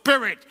the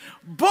Spirit.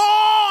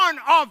 Born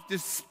of the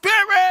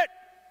Spirit.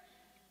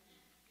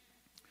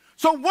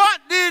 So what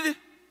did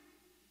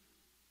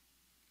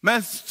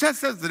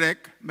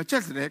Melchizedek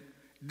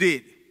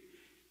did?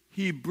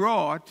 He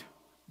brought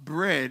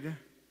bread.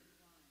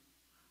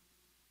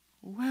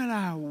 Well,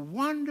 I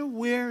wonder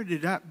where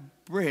did that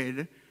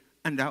bread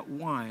and that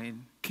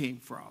wine came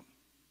from.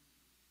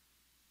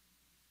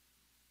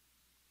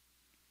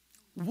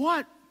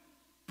 What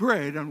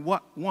bread and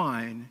what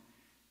wine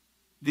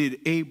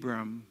did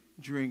Abram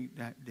drink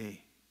that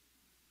day?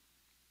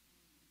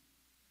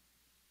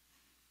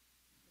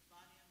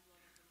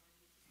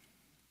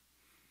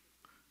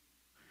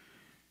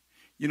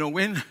 You know,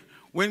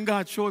 when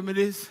God showed me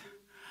this,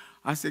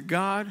 I said,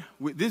 God,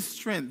 with this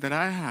strength that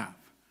I have,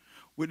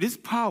 with this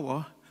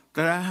power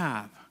that I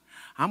have,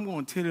 I'm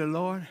going to tell you,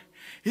 Lord,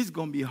 it's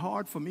going to be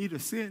hard for me to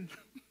sin.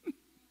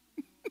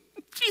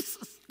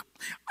 Jesus,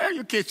 where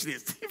you catch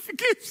this? If you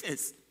catch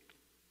this.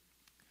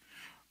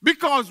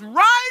 Because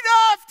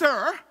right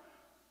after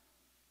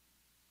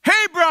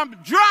Abram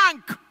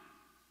drank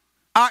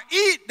or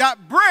eat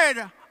that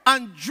bread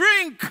and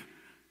drink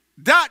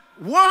that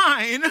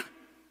wine,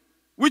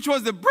 which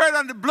was the bread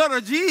and the blood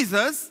of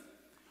Jesus,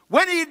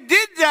 when he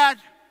did that,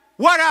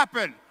 what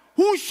happened?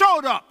 Who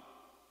showed up?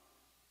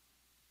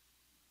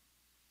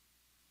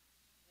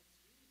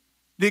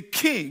 The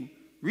king.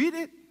 Read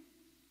it.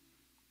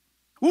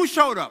 Who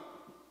showed up?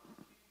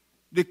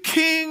 The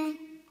king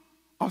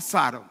of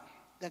Sodom.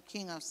 The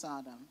king of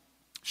Sodom.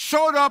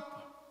 Showed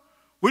up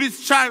with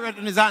his chariot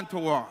and his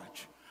entourage.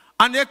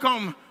 And they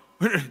come,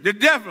 the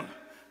devil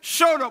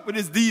showed up with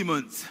his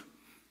demons.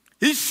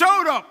 He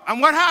showed up,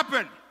 and what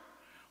happened?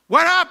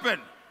 What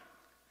happened?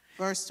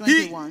 Verse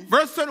 21.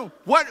 Verse 21.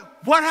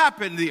 What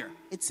happened there?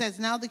 It says,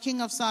 now the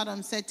king of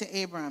Sodom said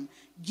to Abram,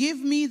 give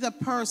me the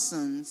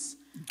persons.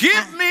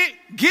 Give me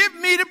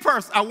the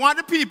person. I want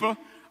the people.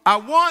 I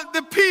want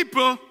the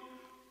people.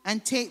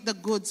 And take the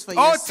goods for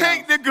yourself. Oh,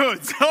 take the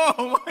goods.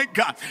 Oh, my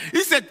God.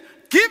 He said,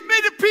 give me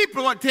the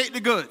people, but take the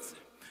goods.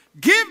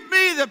 Give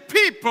me the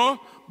people,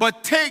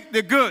 but take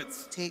the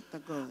goods. Take the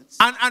goods.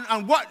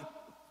 And what?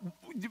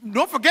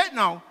 Don't forget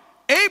now,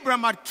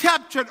 Abraham had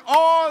captured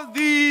all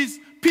these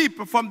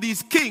people from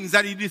these kings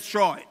that he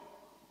destroyed.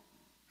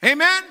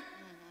 Amen? Mm-hmm.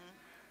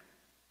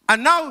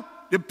 And now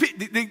the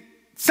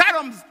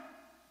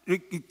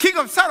king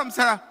of Sodom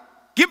said,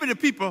 give me the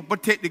people,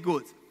 but take the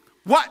goods.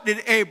 What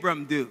did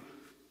Abraham do?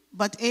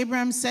 But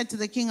Abraham said to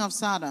the king of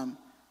Sodom,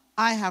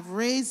 I have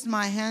raised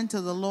my hand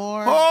to the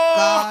Lord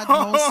God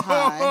Most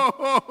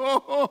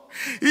High.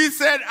 He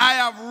said, I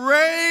have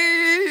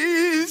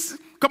raised.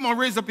 Come on,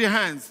 raise up your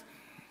hands.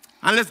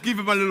 And let's give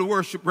him a little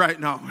worship right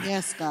now.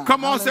 Yes, God.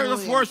 Come on, sir,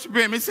 let's worship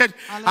him. He said,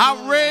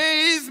 I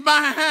raise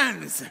my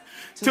hands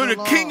to the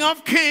King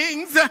of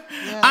Kings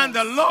and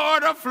the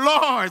Lord of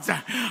Lords.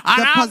 And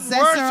I'm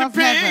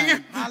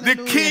worshiping the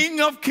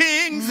King of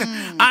Kings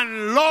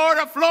and Lord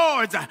of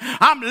Lords.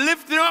 I'm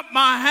lifting up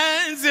my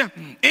hands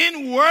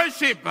in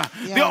worship.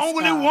 Yes, the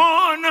only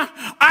one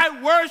I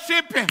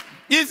worship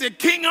is the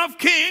King of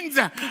Kings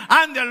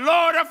and the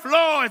Lord of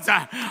Lords.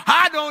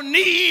 I don't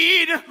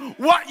need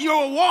what you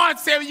want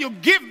to say you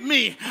give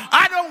me.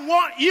 I don't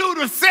want you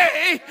to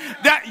say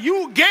that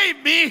you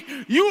gave me.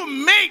 You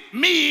make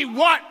me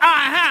what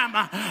I am.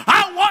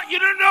 I want you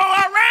to know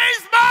I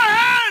raise my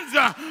hands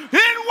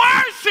in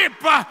worship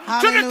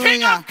to the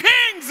King of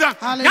Kings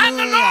and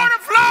the Lord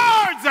of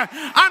Lords.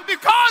 And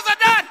because of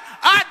that,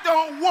 I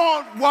don't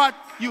want what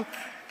you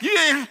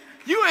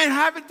ain't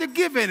having to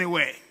give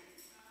anyway.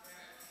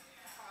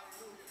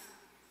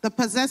 The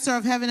possessor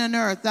of heaven and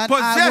earth, that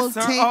I will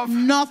take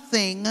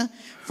nothing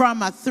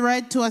from a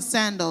thread to a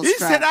sandal strap.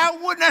 He said, I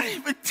would not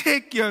even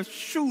take your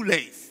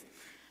shoelace.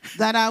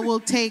 That I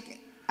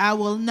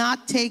will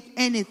not take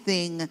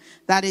anything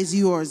that is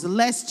yours,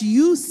 lest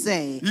you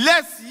say,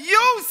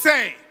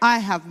 I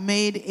have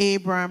made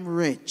Abram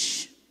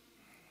rich,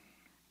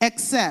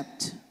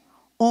 except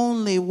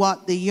only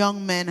what the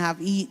young men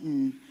have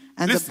eaten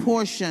and the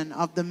portion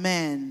of the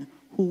men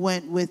who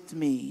went with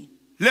me.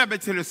 Let me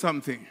tell you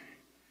something.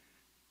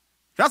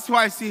 That's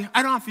why I see we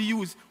don't have to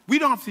use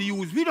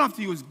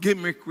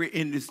gimmickry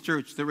in this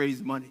church to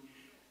raise money.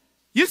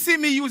 You see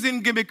me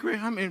using gimmickry?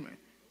 I mean,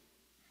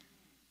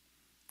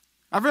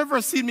 have you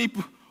ever seen me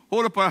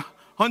hold up a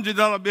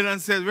 $100 bill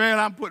and say, well,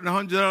 I'm putting a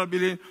 $100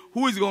 bill in.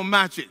 Who is going to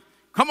match it?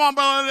 Come on,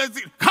 brother. Let's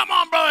see. Come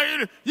on,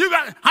 brother.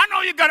 I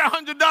know you got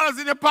 $100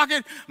 in your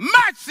pocket.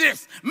 Match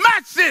this.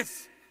 Match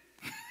this.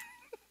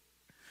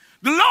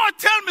 The Lord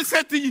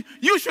said to you,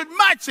 you should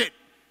match it.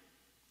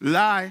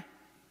 Lie.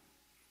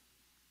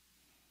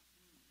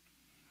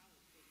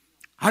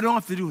 I don't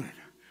have to do that.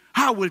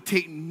 I will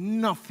take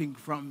nothing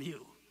from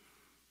you.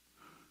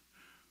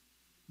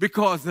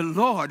 Because the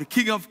Lord, the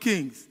King of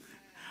Kings,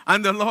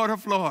 and the Lord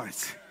of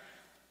Lords.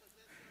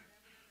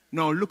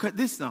 Now, look at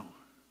this now.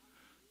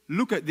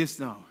 Look at this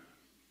now.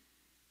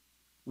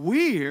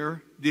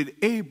 Where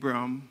did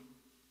Abram,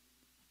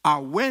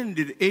 or when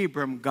did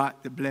Abram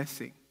got the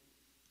blessing?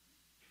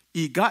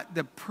 He got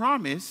the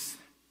promise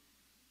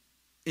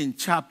in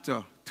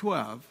chapter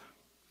 12.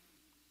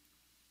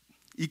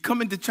 He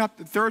come into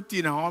chapter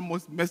 13 and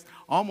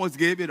almost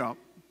gave it up.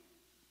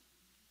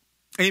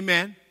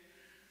 Amen.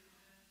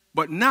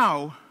 But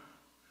now,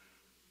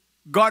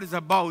 God is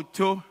about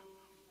to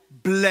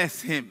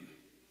bless him.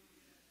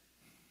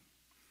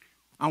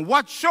 And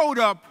what showed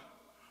up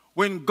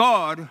when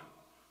God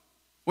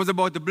was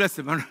about to bless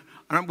him? And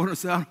I'm going to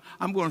say,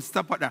 I'm going to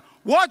stop at that.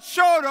 What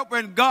showed up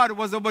when God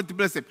was about to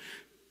bless him?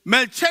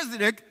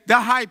 Melchizedek, the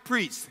high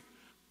priest.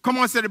 Come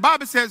on, say the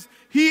Bible says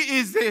he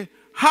is the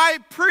high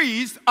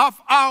priest of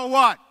our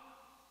what?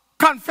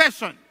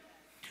 Confession.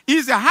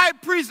 He's the high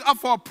priest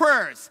of our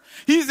prayers.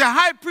 He's the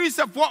high priest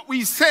of what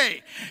we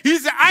say.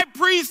 He's the high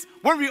priest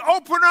when we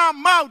open our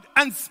mouth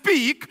and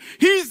speak.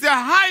 He's the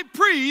high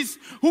priest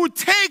who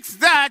takes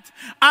that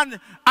and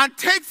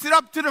takes it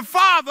up to the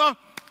Father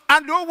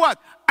and do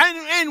what? And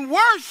in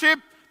worship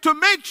to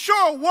make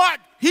sure what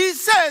he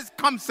says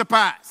comes to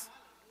pass.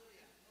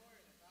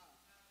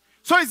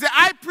 So he's the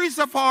high priest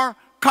of our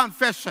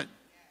confession.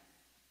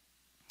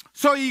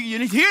 So you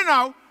hear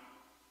now,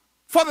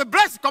 for the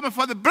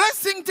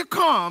blessing to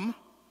come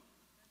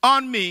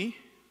on me,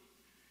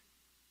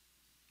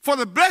 for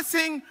the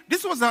blessing,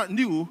 this was not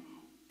new,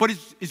 but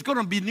it's going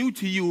to be new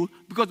to you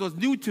because it was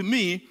new to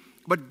me,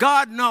 but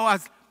God now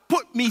has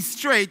put me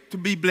straight to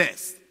be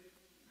blessed.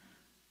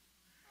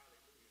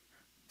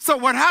 So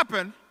what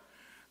happened?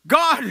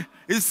 God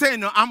is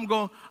saying,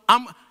 no,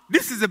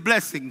 this is a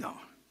blessing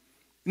now.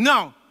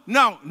 No.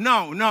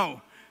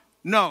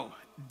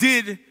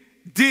 Did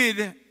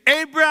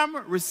Abraham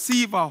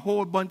receive a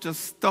whole bunch of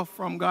stuff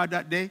from God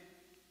that day?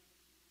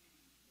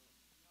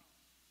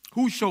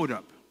 Who showed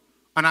up?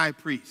 An high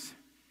priest.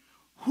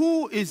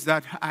 Who is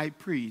that high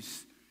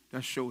priest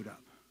that showed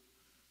up?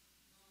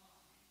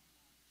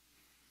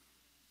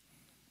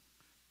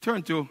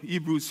 Turn to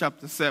Hebrews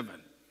chapter 7.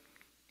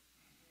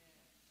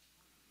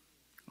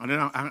 And then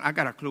I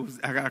gotta close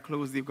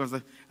it because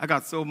I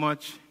got so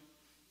much.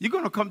 You're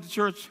gonna come to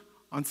church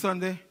on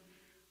Sunday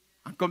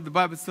and come to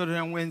Bible study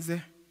on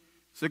Wednesday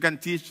so you can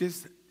teach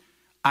this.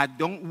 I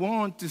don't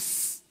want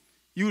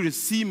you to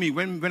see me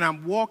when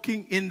I'm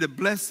walking in the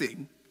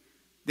blessing,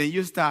 then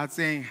you start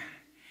saying,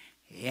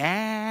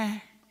 yeah,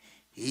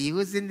 he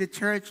was in the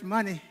church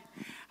money.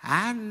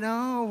 I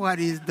know what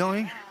he's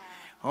doing.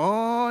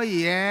 Oh,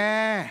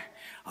 yeah.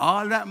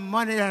 All that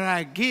money that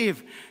I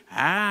give.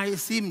 You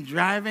see him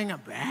driving a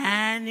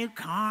brand new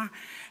car.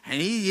 And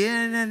he's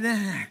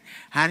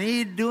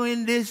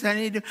doing this and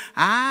he do.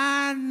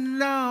 I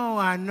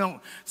know.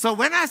 So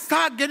when I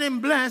start getting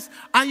blessed,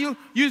 and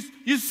you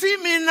see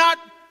me not,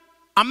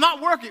 I'm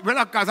not working.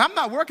 Well, because I'm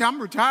not working, I'm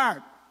retired.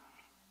 Mm-hmm.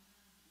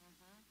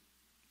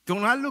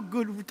 Don't I look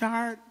good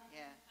retired? Yeah.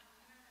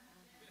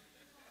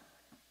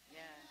 Mm-hmm.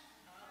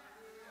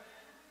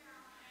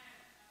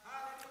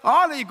 Yeah.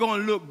 All of you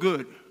going to look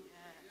good.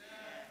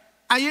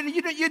 Yeah. And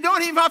you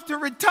don't even have to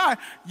retire.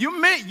 You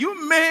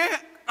may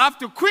have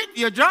to quit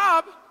your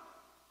job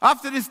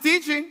after this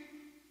teaching.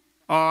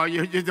 Oh,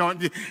 they don't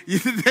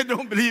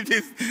believe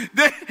this.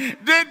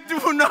 They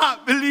do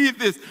not believe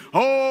this.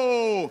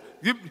 Oh,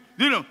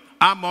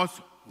 I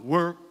must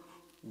work.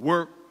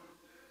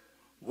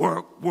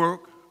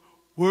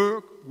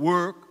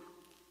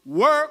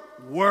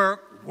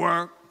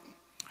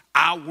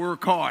 I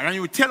work hard. And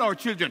you tell our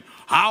children,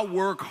 I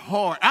work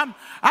hard.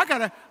 I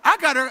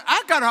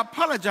gotta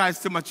apologize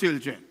to my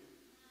children.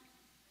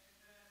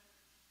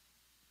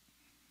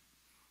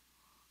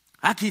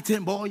 I keep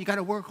telling, boy, you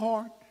gotta work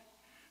hard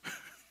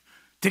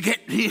to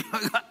get. You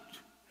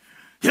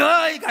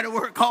gotta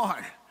work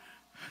hard.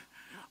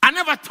 I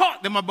never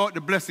taught them about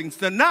the blessings.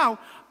 So now,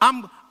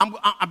 I'm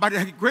by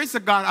the grace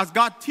of God, as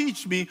God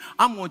teach me,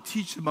 I'm going to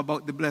teach them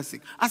about the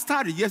blessing. I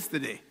started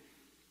yesterday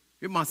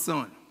with my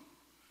son.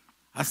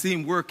 I see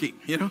him working,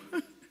 And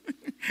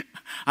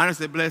I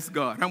said, bless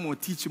God. I'm going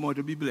to teach him how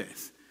to be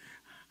blessed.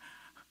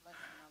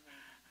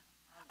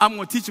 I'm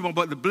going to teach him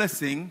about the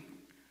blessing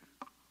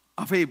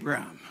of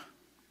Abraham.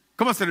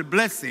 Come on, say the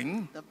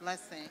blessing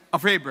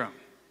of Abraham.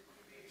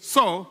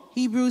 So,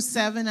 Hebrews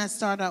 7, I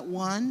start at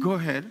 1. Go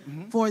ahead.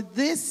 Mm-hmm. For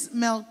this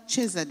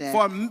Melchizedek,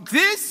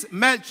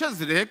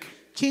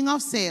 king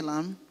of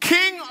Salem,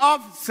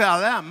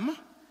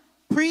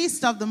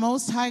 priest of the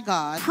Most High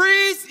God.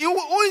 Priest,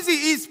 who is he?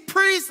 He's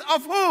priest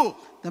of who?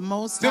 The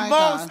Most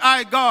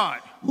High God.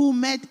 Who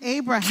met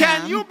Abraham.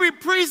 Can you be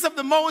priest of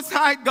the Most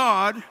High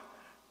God?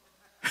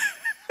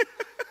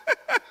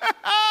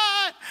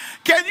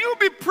 Can you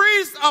be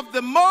priest of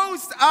the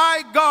Most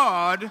High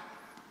God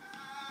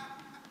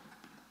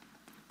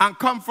and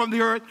come from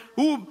the earth?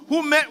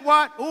 Who met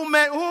what? Who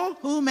met who?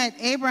 Who met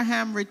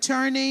Abraham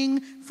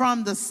returning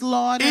from the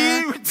slaughter.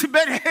 He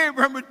met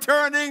Abraham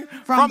returning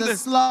from the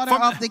slaughter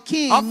of the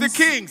kings. Of the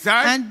kings,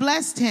 right? And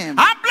blessed him.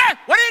 I'm blessed.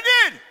 What he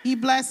did? He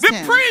blessed him.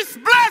 The priest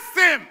blessed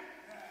him.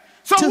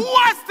 So who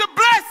has to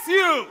bless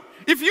you?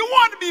 If you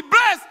want to be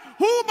blessed,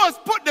 who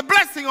must put the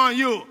blessing on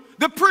you?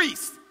 The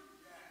priest.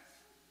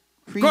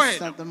 Priest Go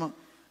ahead. Of the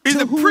Is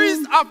the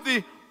priest of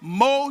the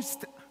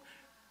most.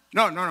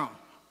 No.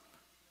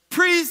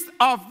 Priest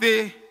of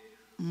the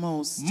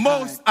Most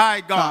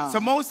High God. So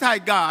Most High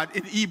God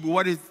in Hebrew,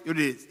 what is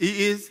it?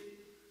 He is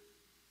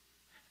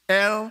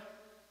El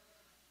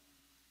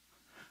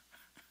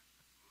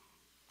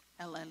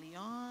El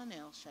Elyon,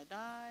 El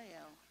Shaddai,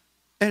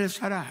 El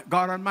Shaddai,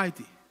 God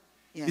Almighty.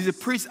 Yes. He's a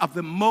priest of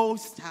the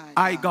Most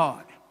High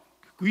God.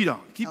 Read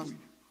on. Keep reading.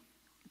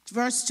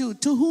 Verse 2,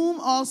 to whom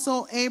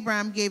also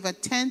Abraham gave a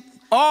tenth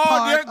Oh,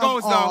 part there it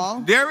goes of all.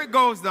 now. There it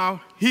goes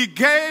now. He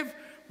gave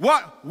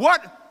what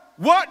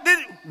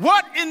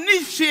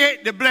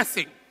initiate the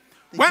blessing?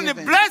 When the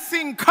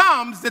blessing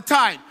comes, the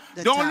tithe.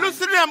 Don't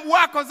listen to them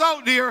whackers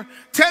out there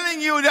telling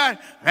you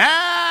that,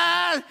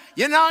 well,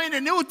 you know, in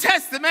the New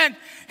Testament,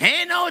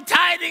 ain't no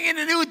tithing in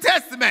the New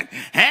Testament.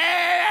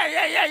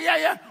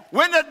 Hey.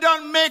 When they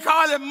done make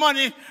all the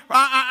money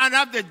and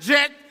have the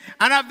jet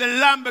and have the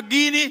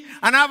Lamborghini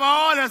and have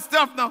all that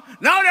stuff now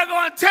they're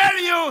going to tell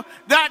you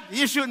that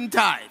you shouldn't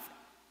tithe.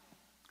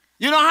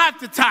 You don't have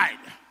to tithe.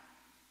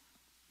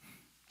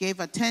 Gave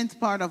a tenth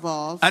part of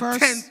all.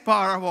 Tenth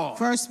part of all.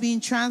 First being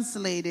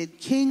translated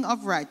King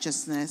of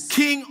Righteousness.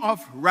 King of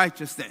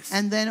Righteousness.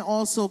 And then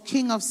also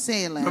King of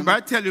Salem. Remember I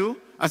tell you,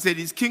 I said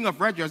his King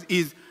of Righteousness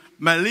is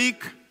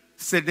Malik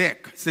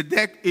Sedek.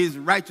 Sedek is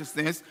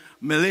righteousness.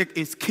 Malik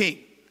is king.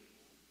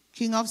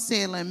 King of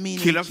Salem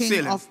meaning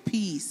King of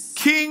peace.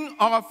 King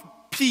of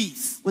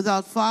peace.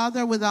 Without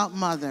father, without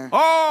mother.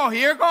 Oh,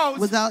 here goes.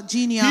 Without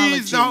genealogy.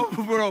 He's no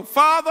without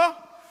father.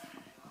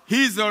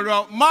 He's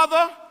without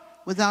mother.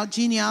 Without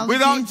genealogy.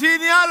 Without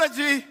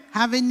genealogy.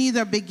 Having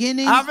neither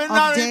beginning of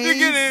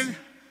days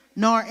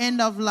nor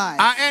end of life.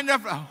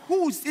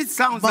 It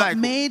sounds but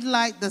made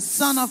like the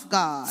Son of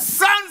God.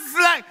 Sounds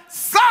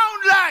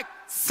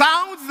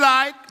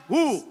like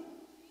who?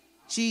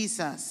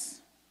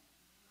 Jesus.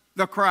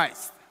 The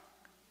Christ.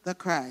 The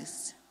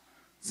Christ.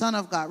 Son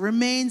of God.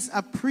 Remains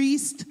a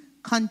priest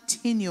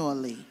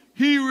continually.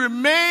 He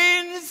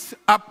remains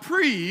a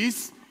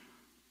priest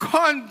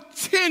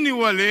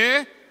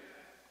continually.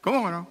 Come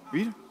on now,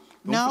 read it.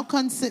 Now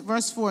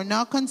verse 4.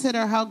 Now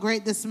consider how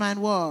great this man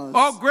was.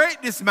 How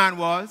great this man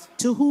was.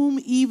 To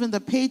whom even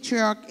the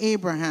patriarch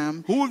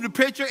Abraham.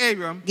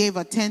 Gave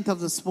a tenth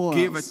of the spoils.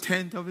 Gave a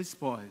tenth of his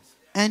spoils.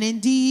 And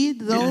indeed,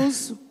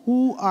 those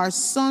who are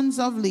sons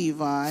of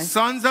Levi.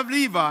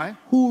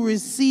 Who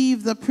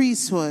receive the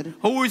priesthood.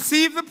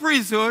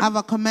 Have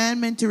a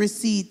commandment to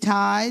receive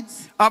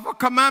tithes. From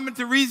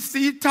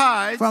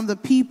the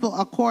people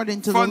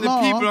according to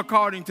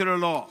the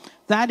law.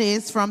 That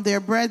is, from their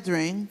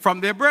brethren.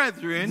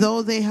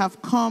 Though they have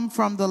come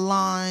from the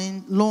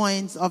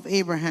loins of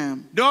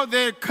Abraham.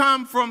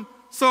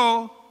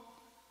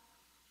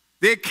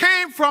 They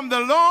came from the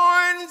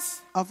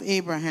loins of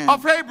Abraham.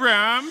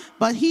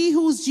 But he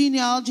whose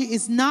genealogy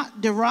is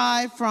not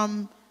derived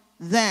from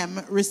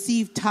them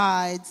received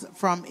tithes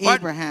from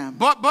Abraham.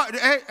 But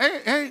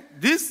hey,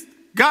 this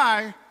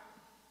guy,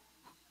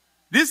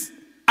 this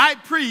high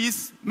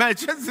priest,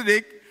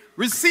 Melchizedek,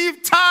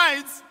 received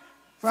tithes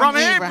from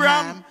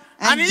Abraham,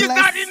 and he's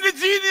not in the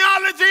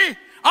genealogy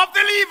of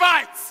the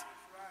Levites.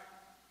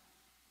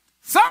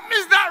 Something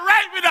is not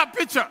right with that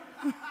picture.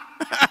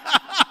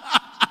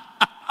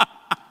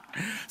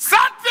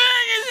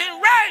 Something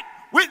isn't right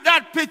with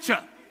that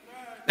picture.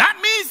 That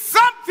means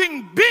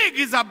something big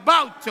is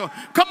about to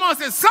come on.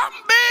 Say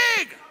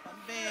something big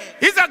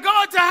is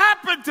going to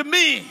happen to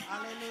me.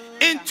 Hallelujah.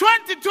 In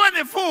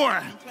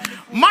 2024.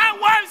 My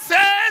wife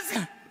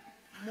says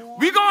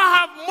we're going to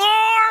have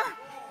more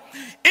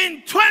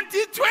in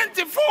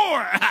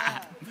 2024.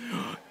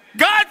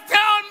 God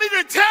telling me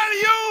to tell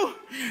you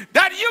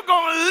that you're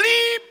going to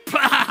leap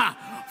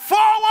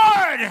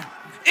forward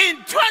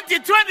in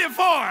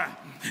 2024.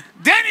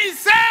 Then he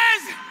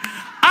says,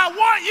 I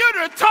want you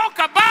to talk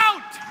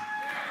about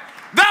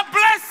the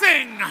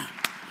blessing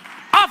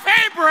of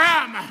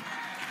Abraham,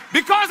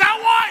 because I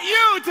want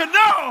you to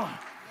know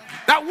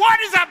that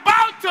what is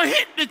about to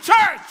hit the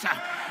church,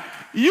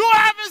 you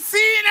haven't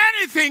seen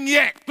anything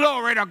yet.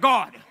 Glory to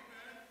God.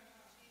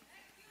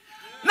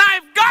 Now,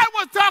 if God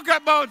was talking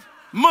about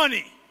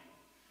money,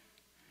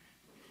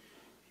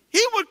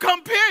 he would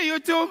compare you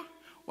to,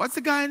 what's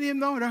the guy named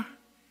now?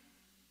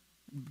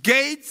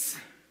 Gates.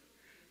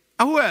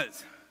 And who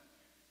else?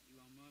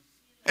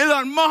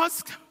 Elon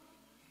Musk.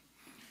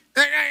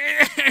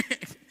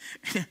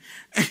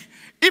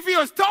 If he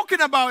was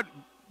talking about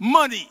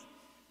money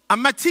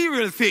and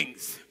material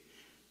things,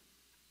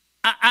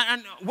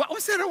 and what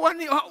was the other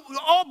one? A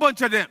whole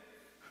bunch of them.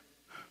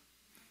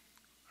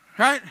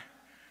 Right?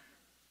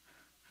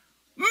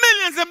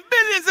 Millions and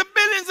billions and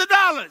billions of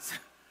dollars.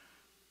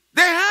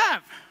 They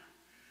have.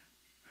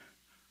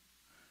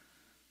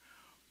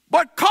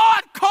 But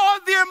God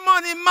called their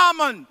money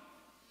mammon.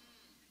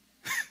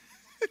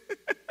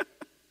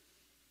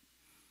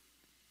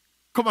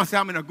 Come on, say,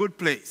 I'm in a good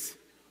place.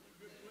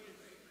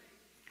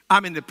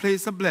 I'm in the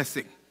place of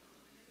blessing.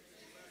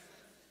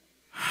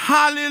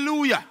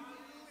 Hallelujah.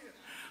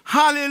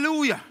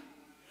 Hallelujah.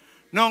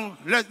 Now,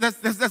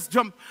 let's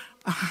jump.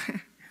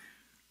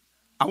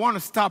 I want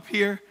to stop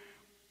here,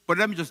 but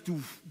let me just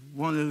do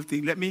one little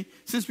thing.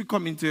 Since we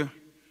come into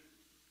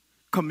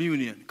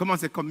communion. Come on,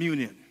 say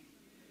communion.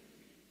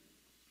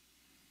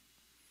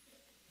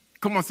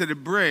 Come on, say the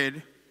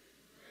bread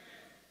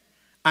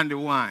and the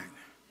wine.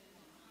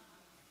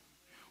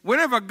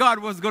 whenever God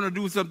was going to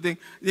do something,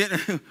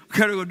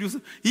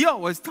 he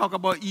always talk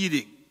about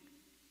eating.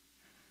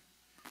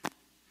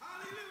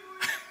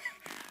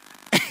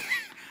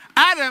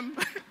 Adam,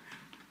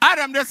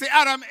 they say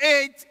Adam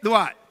ate the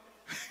what?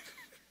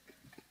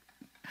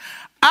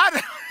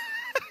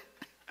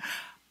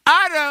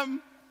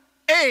 Adam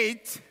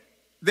ate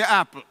the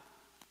apple.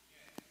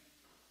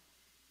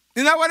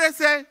 Isn't that what they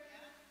say?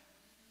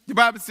 The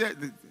Bible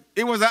said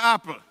it was an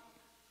apple.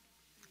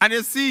 And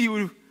you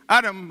see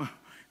Adam,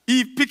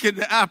 Eve picking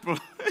the apple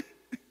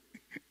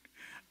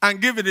and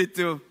giving it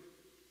to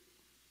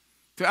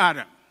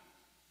Adam.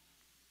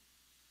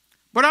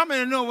 But how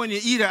many know when you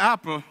eat an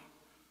apple,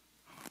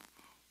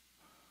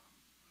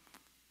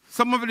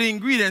 some of the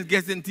ingredients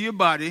gets into your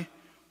body,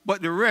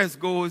 but the rest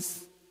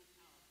goes.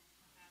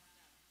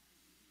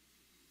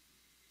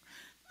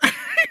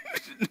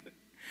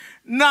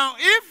 Now,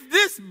 if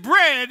this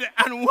bread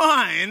and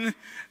wine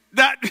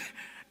that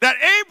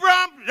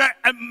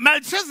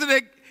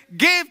Melchizedek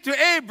gave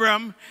to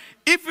Abram,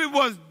 if it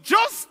was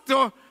just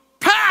to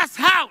pass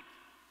out,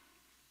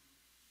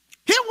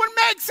 it would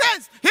make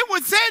sense. He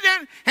would say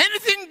then,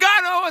 anything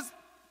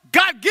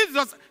God gives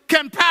us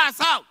can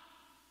pass out.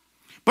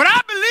 But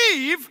I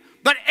believe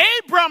that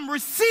Abram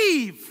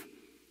received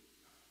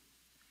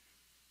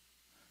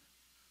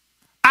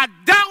a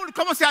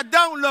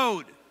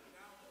download.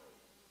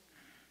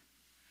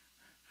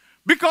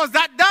 Because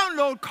that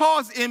download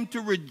caused him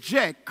to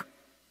reject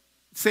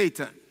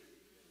Satan.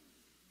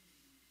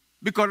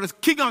 Because the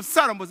king of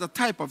Sodom was a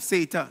type of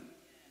Satan.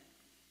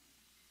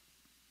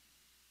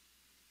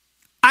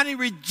 And he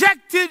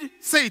rejected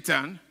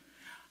Satan.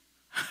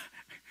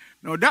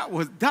 No, that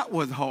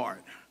was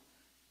hard.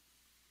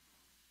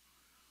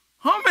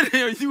 How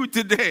many of you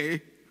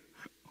today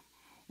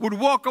would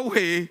walk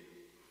away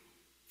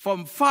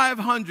from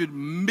 $500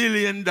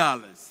 million?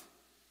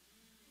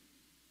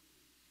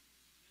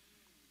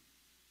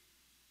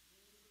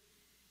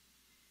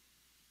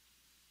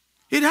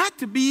 It had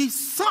to be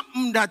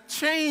something that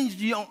changed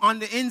you on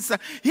the inside.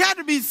 It had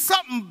to be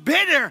something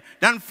better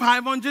than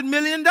 $500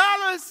 million.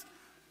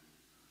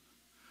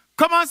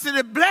 Come on, say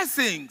the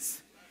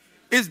blessings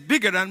is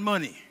bigger than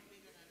money.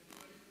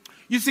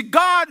 You see,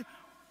 God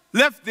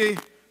left the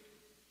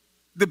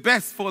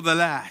best for the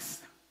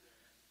last.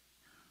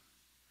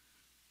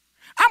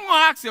 I'm going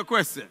to ask you a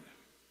question.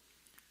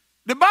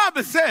 The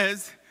Bible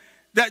says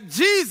that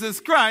Jesus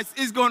Christ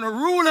is going to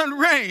rule and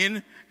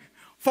reign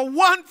for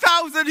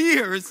 1,000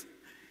 years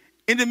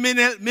in the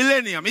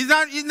millennium. Isn't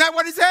that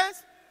what it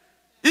says?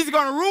 He's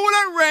going to rule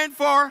and reign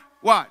for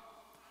what?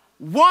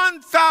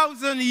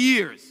 1,000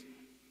 years.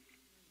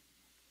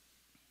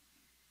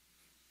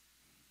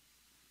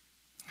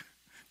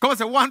 Come on,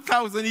 say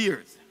 1,000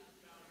 years.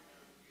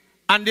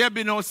 And there'll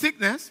be no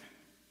sickness.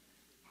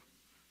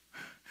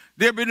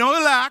 There'll be no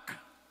lack.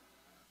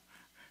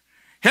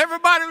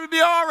 Everybody will be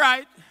all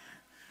right.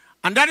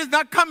 And that is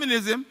not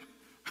communism.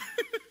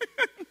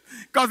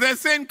 Because they're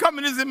saying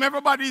communism,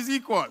 everybody is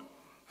equal.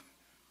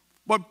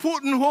 But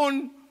Putin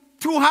owned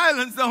 2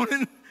 islands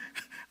down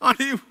on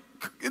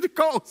the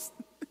coast.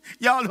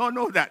 Y'all don't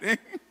know that, eh?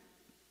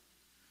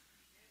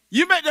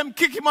 You make them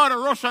kick him out of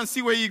Russia and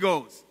see where he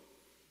goes.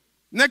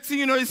 Next thing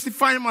you know, you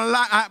find him on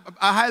a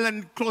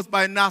island close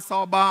by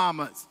Nassau,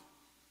 Bahamas.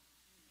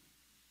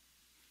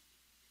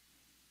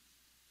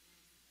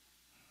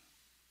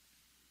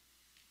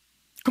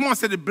 Come on,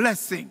 say the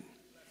blessing.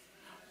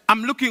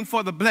 I'm looking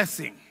for the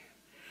blessing.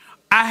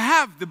 I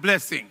have the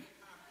blessing.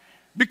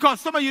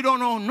 Because some of you don't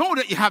know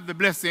that you have the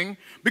blessing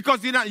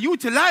because you're not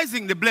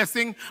utilizing the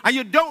blessing and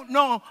you don't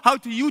know how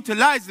to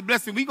utilize the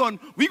blessing. We're going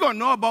to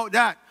know about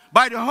that.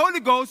 By the Holy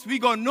Ghost, we're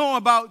going to know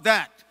about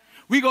that.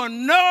 We're going to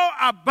know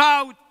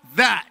about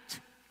that.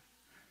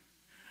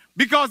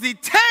 Because he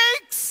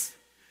takes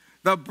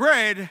the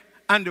bread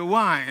and the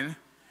wine,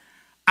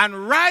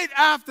 and right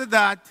after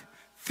that,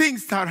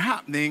 things start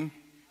happening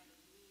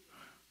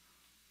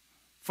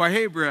for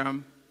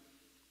Abraham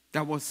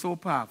that was so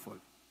powerful.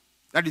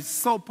 That is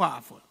so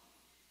powerful.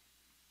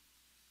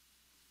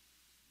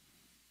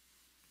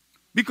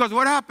 Because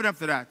what happened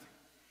after that?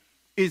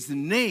 His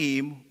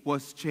name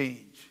was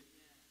changed.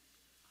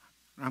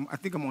 I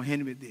think I'm going to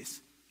end with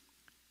this.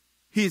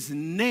 His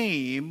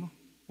name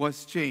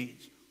was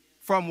changed.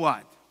 From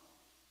what?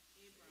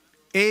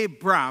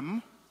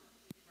 Abram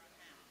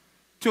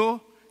to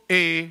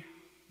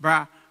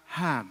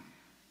Abraham.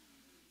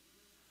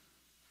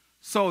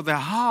 So the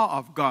heart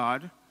of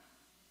God,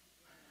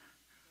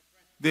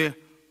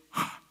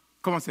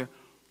 come on, say,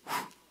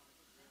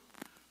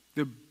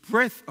 the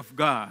breath of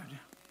God.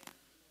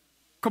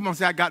 Come on,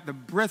 say, I got the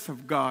breath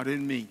of God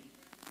in me.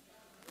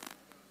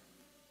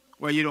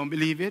 Well, you don't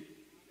believe it?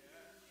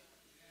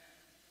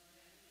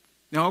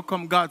 Now, how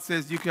come God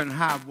says you can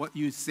have what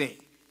you say?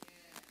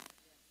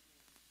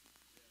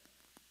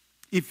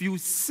 If you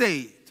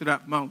say to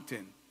that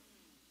mountain,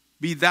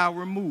 be thou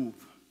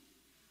removed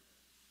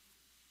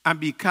and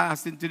be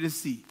cast into the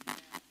sea,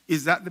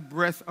 is that the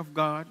breath of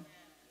God?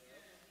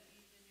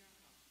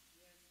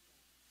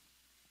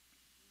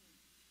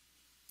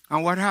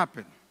 And what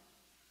happened?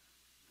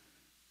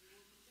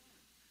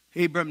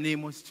 Abraham's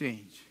name was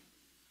changed.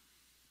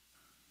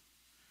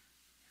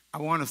 I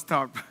want to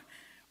stop.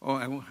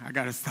 Oh, I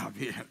got to stop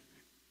here.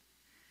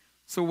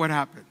 So what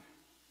happened?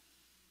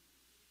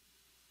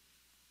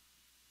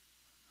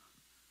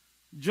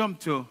 Jump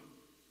to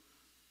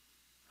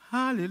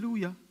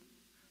hallelujah.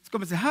 Let's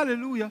come and say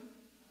hallelujah.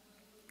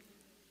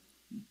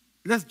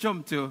 Let's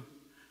jump to,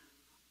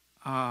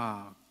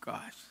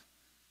 gosh,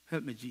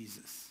 help me,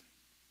 Jesus.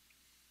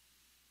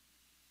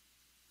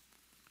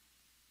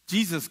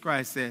 Jesus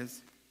Christ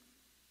says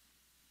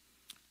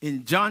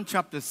in John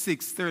chapter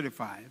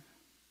 6:35,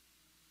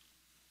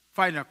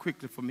 find that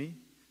quickly for me.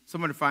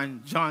 Somebody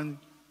find John.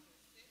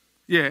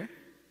 Yeah.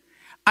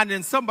 And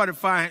then somebody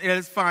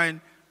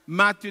find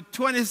Matthew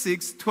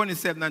 26,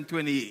 27, and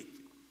 28.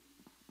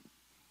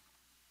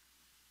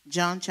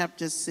 John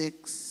chapter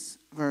 6,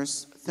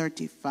 verse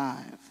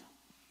 35.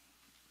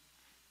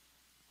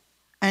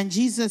 And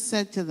Jesus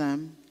said to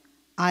them,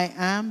 I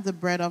am the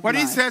bread of life. When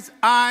he says,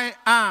 I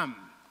am.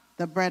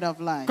 The bread of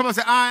life. Come on,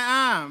 say,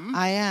 I am.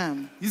 I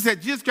am. He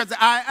said, Jesus Christ said,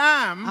 I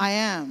am. I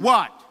am.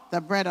 What?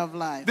 The bread of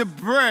life. The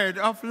bread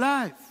of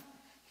life.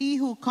 He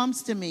who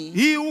comes to me.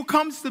 He who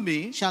comes to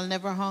me. Shall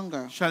never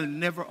hunger. Shall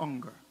never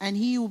hunger. And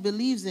he who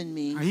believes in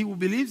me. And he who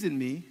believes in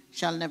me.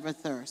 Shall never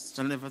thirst.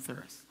 Shall never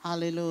thirst.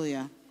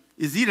 Hallelujah.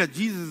 Is either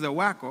Jesus is a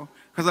wacko?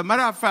 Because as a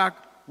matter of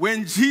fact,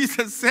 when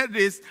Jesus said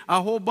this,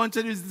 a whole bunch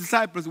of his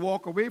disciples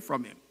walk away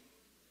from him.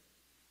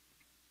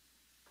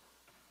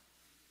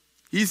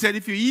 He said,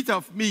 if you eat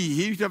of me,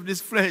 eat of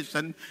this flesh,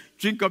 and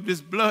drink of this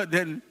blood,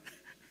 then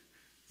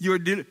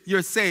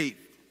you're saved.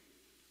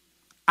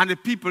 And the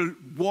people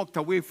walked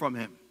away from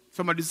him.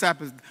 Some of the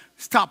disciples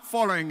stopped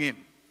following him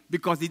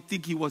because they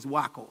think he was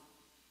wacko.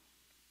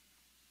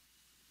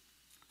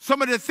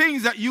 Some of the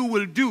things that you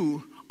will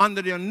do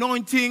under the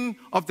anointing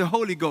of the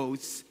Holy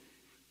Ghost,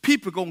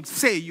 people are going to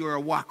say you're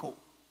a wacko.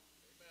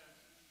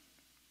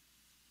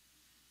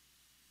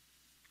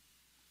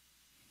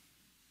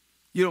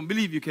 You don't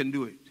believe you can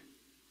do it.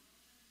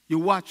 You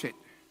watch it.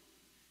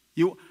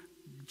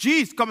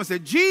 Jesus, come and say,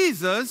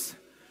 Jesus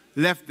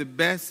left the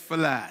best for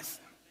last.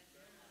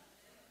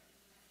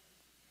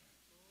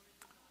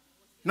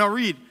 Now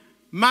read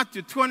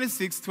Matthew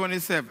 26,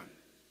 27.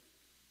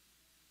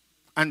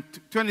 And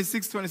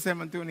 26,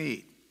 27,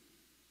 28.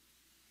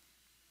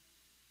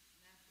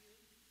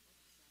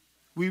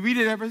 We read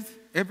it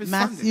every Sunday.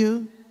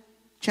 Matthew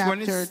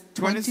chapter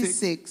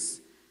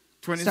 26,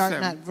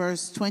 starting at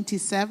verse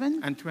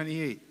 27. And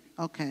 28.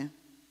 Okay.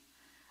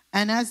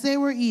 And as they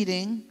were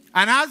eating.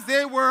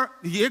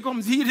 Here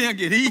comes eating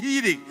again.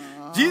 Eating.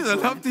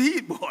 Jesus loved to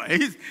eat, boy.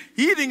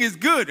 Eating is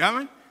good. I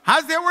mean,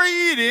 as they were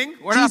eating,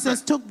 what Jesus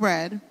happened? took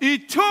bread. He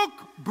took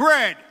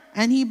bread.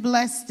 And he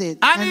blessed it.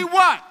 And he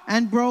what?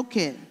 And broke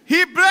it.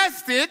 He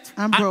blessed it.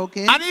 And broke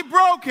it. And he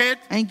broke it.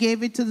 And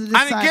gave it to the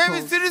disciples. And he gave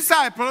it to the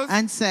disciples.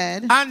 And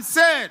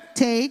said.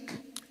 Take.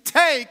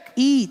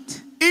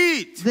 Eat.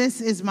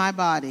 This is my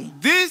body.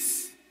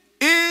 This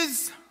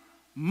is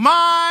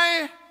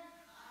my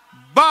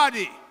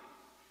body.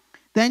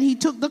 Then he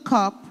took the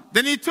cup.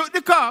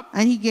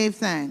 And he gave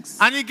thanks.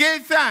 And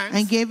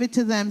gave it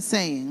to them,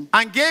 saying.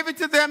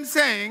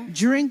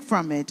 Drink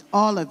from it,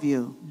 all of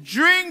you.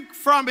 Drink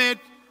from it,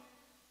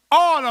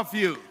 all of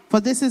you.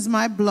 For this is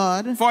my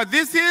blood. For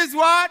this is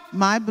what?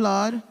 My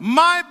blood.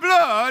 My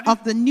blood.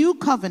 Of the new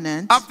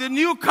covenant.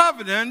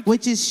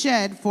 Which is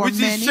shed for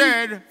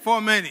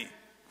many.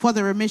 For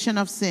the remission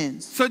of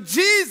sins. So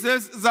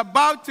Jesus is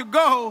about to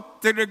go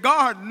to the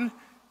garden,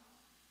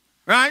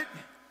 right?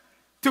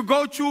 To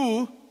go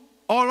through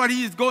all what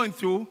he is going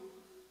through.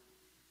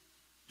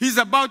 He's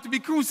about to be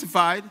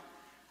crucified.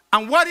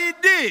 And what he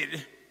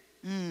did,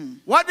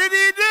 what did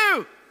he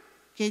do?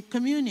 Okay,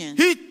 communion.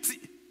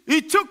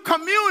 He took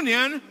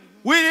communion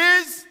with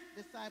his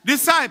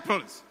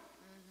disciples.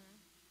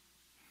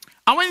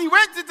 And when he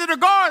went into the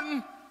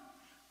garden,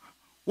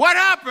 what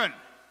happened?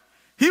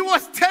 He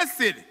was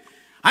tested.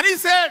 And he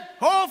said,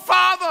 oh,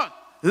 Father,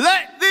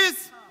 let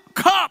this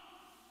cup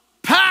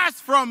pass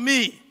from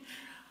me.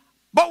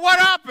 But what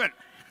happened?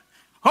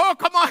 Oh,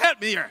 come on,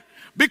 help me here.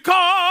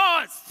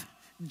 Because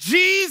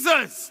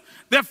Jesus,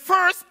 the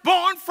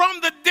firstborn from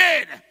the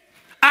dead,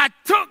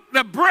 took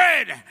the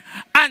bread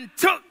and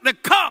took the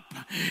cup.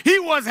 He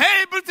was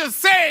able to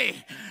say,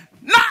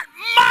 not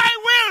my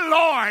will,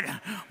 Lord,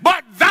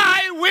 but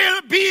thy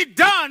will be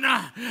done.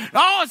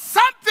 Oh,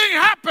 something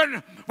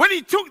happened when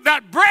he took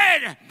that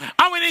bread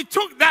and when he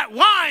took that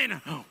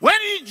wine.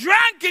 When he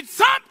drank it,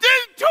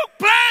 something took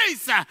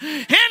place in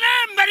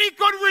him that he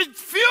could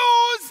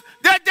refuse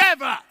the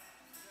devil.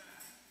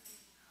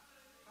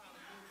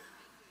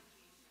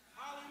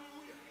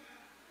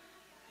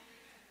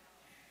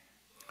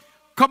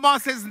 Come on,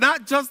 says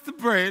not just the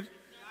bread.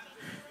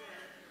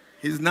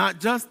 It's not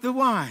just the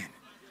wine.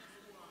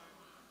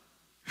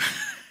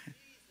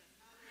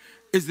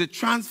 It's the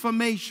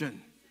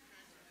transformation.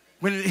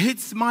 When it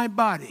hits my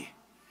body.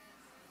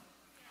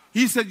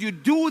 He said, you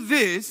do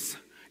this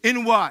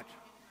in what?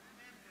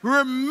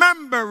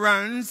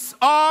 Remembrance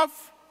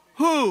of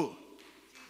who?